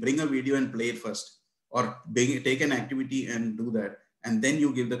introducing, bring a video and play it first. Or take an activity and do that. And then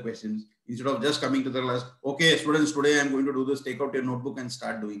you give the questions instead of just coming to the class. Okay, students, today I'm going to do this. Take out your notebook and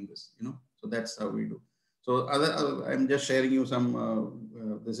start doing this. So that's how we do. So I'm just sharing you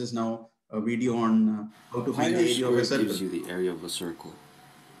some. This is now a video on how to find the area of a circle. Gives you the area of a circle.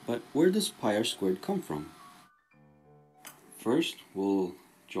 But where does pi r squared come from? First, we'll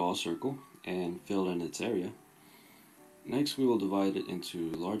draw a circle and fill in its area. Next, we will divide it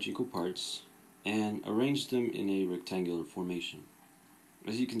into large equal parts and arrange them in a rectangular formation.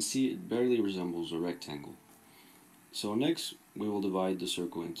 As you can see, it barely resembles a rectangle. So next, we will divide the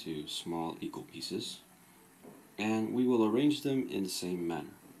circle into small equal pieces, and we will arrange them in the same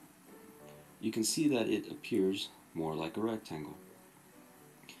manner. You can see that it appears more like a rectangle.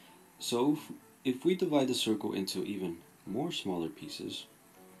 So if we divide the circle into even more smaller pieces,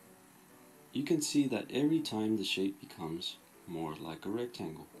 you can see that every time the shape becomes more like a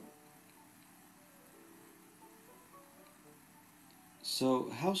rectangle.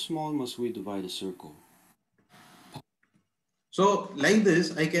 So how small must we divide a circle? So like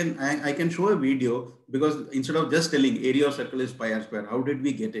this, I can show a video, because instead of just telling area of circle is pi r square, how did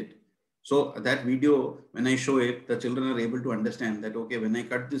we get it? So that video, when I show it, the children are able to understand that, okay, when I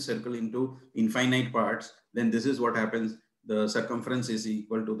cut this circle into infinite parts, then this is what happens. The circumference is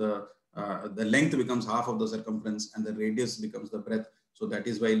equal to the length becomes half of the circumference and the radius becomes the breadth. So that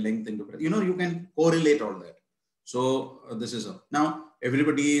is why length into breadth, you can correlate all that. So this is now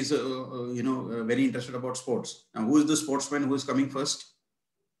everybody is very interested about sports. Now, who is the sportsman who is coming first?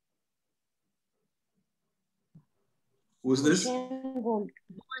 Who is this? Usain Bolt.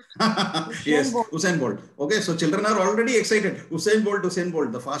 Yes, Usain Bolt. Okay, so children are already excited. Usain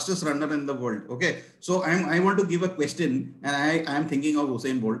Bolt, the fastest runner in the world. Okay, so I want to give a question, and I am thinking of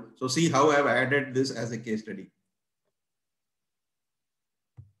Usain Bolt. So see how I have added this as a case study.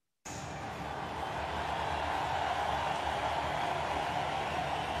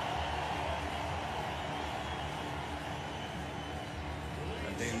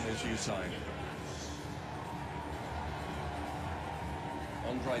 And then there's Usain.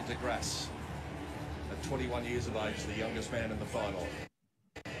 Andre de Grasse, at 21 years of age, the youngest man in the final.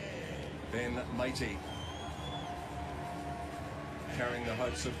 Then Matey, carrying the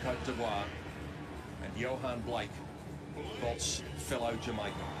hopes of Cote d'Ivoire, and Johan Blake, Bolt's fellow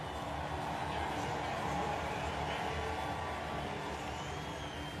Jamaican.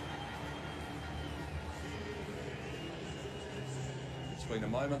 It's been a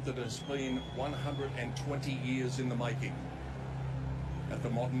moment that has been 120 years in the making at the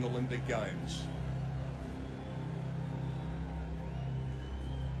modern Olympic Games.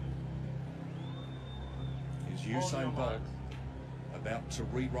 Is Usain Bolt about to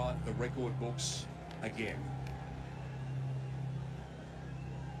rewrite the record books again?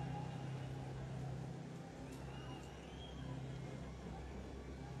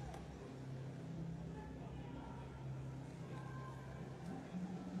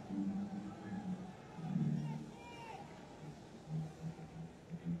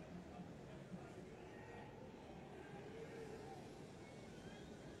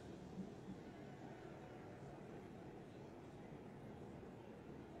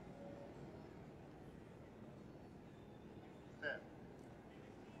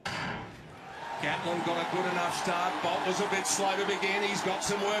 Gatlin got a good enough start. Bolt was a bit slow to begin. He's got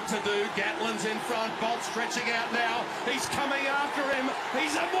some work to do. Gatlin's in front. Bolt stretching out now. He's coming after him.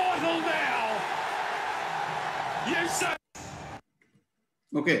 He's immortal now. Usain.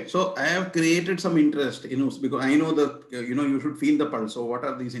 Okay, so I have created some interest, because I know that you should feel the pulse. So what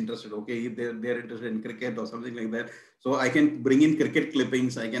are these interested? Okay, if they're interested in cricket or something like that, so I can bring in cricket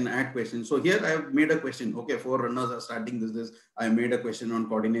clippings. I can add questions. So here I have made a question. Okay, 4 runners are starting this. I made a question on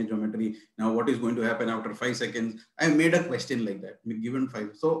coordinate geometry. Now what is going to happen after 5 seconds? I made a question like that. Given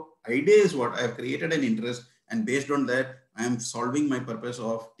five. So idea is what I have created an interest, and based on that, I am solving my purpose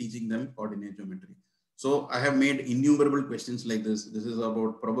of teaching them coordinate geometry. So I have made innumerable questions like this. This is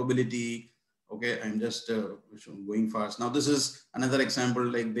about probability. Okay, I'm just going fast. Now this is another example,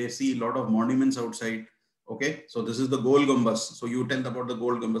 like they see a lot of monuments outside. Okay, so this is the Gol Gumbaz. So you tell about the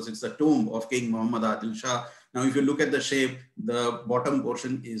Gol Gumbaz. It's the tomb of King Muhammad Adil Shah. Now if you look at the shape, the bottom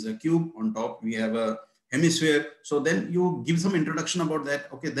portion is a cube. On top we have a hemisphere. So then you give some introduction about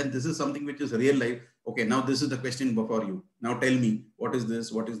that. Okay, then this is something which is real life. Okay, now this is the question before you. Now tell me, what is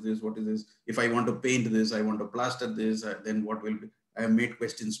this? What is this? What is this? If I want to paint this, I want to plaster this, then what will be? I have made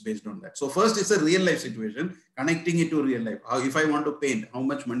questions based on that. So first it's a real life situation, connecting it to real life. How, if I want to paint, how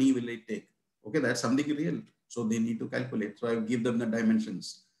much money will it take? Okay, that's something real. So they need to calculate. So I give them the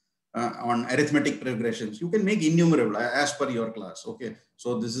dimensions. On arithmetic progressions, you can make innumerable as per your class. Okay,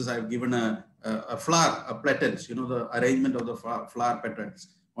 so this is, I've given a flower, a petals, the arrangement of the flower petals.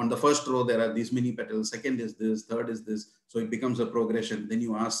 On the first row, there are these many petals. Second is this, third is this. So it becomes a progression. Then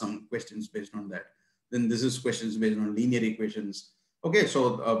you ask some questions based on that. Then this is questions based on linear equations. Okay,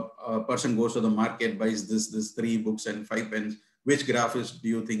 so a person goes to the market, buys this 3 books and 5 pens. Which graph do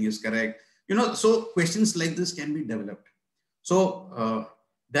you think is correct? So questions like this can be developed. So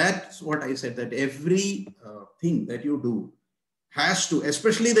that's what I said, that every thing that you do has to,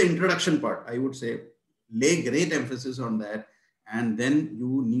 especially the introduction part, I would say, lay great emphasis on that. And then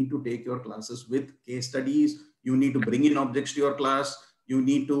you need to take your classes with case studies. You need to bring in objects to your class. You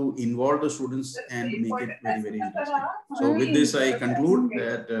need to involve the students and make it very, very interesting. So with this, I conclude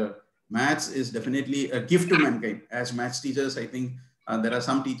that maths is definitely a gift to mankind. As maths teachers, I think there are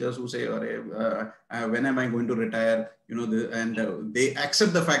some teachers who say, when am I going to retire? They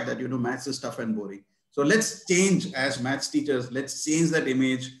accept the fact that, maths is tough and boring. So let's change, as maths teachers, let's change that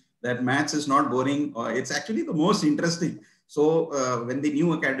image that maths is not boring, or it's actually the most interesting. So when the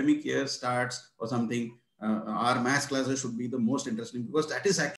new academic year starts or something, our maths classes should be the most interesting, because that is actually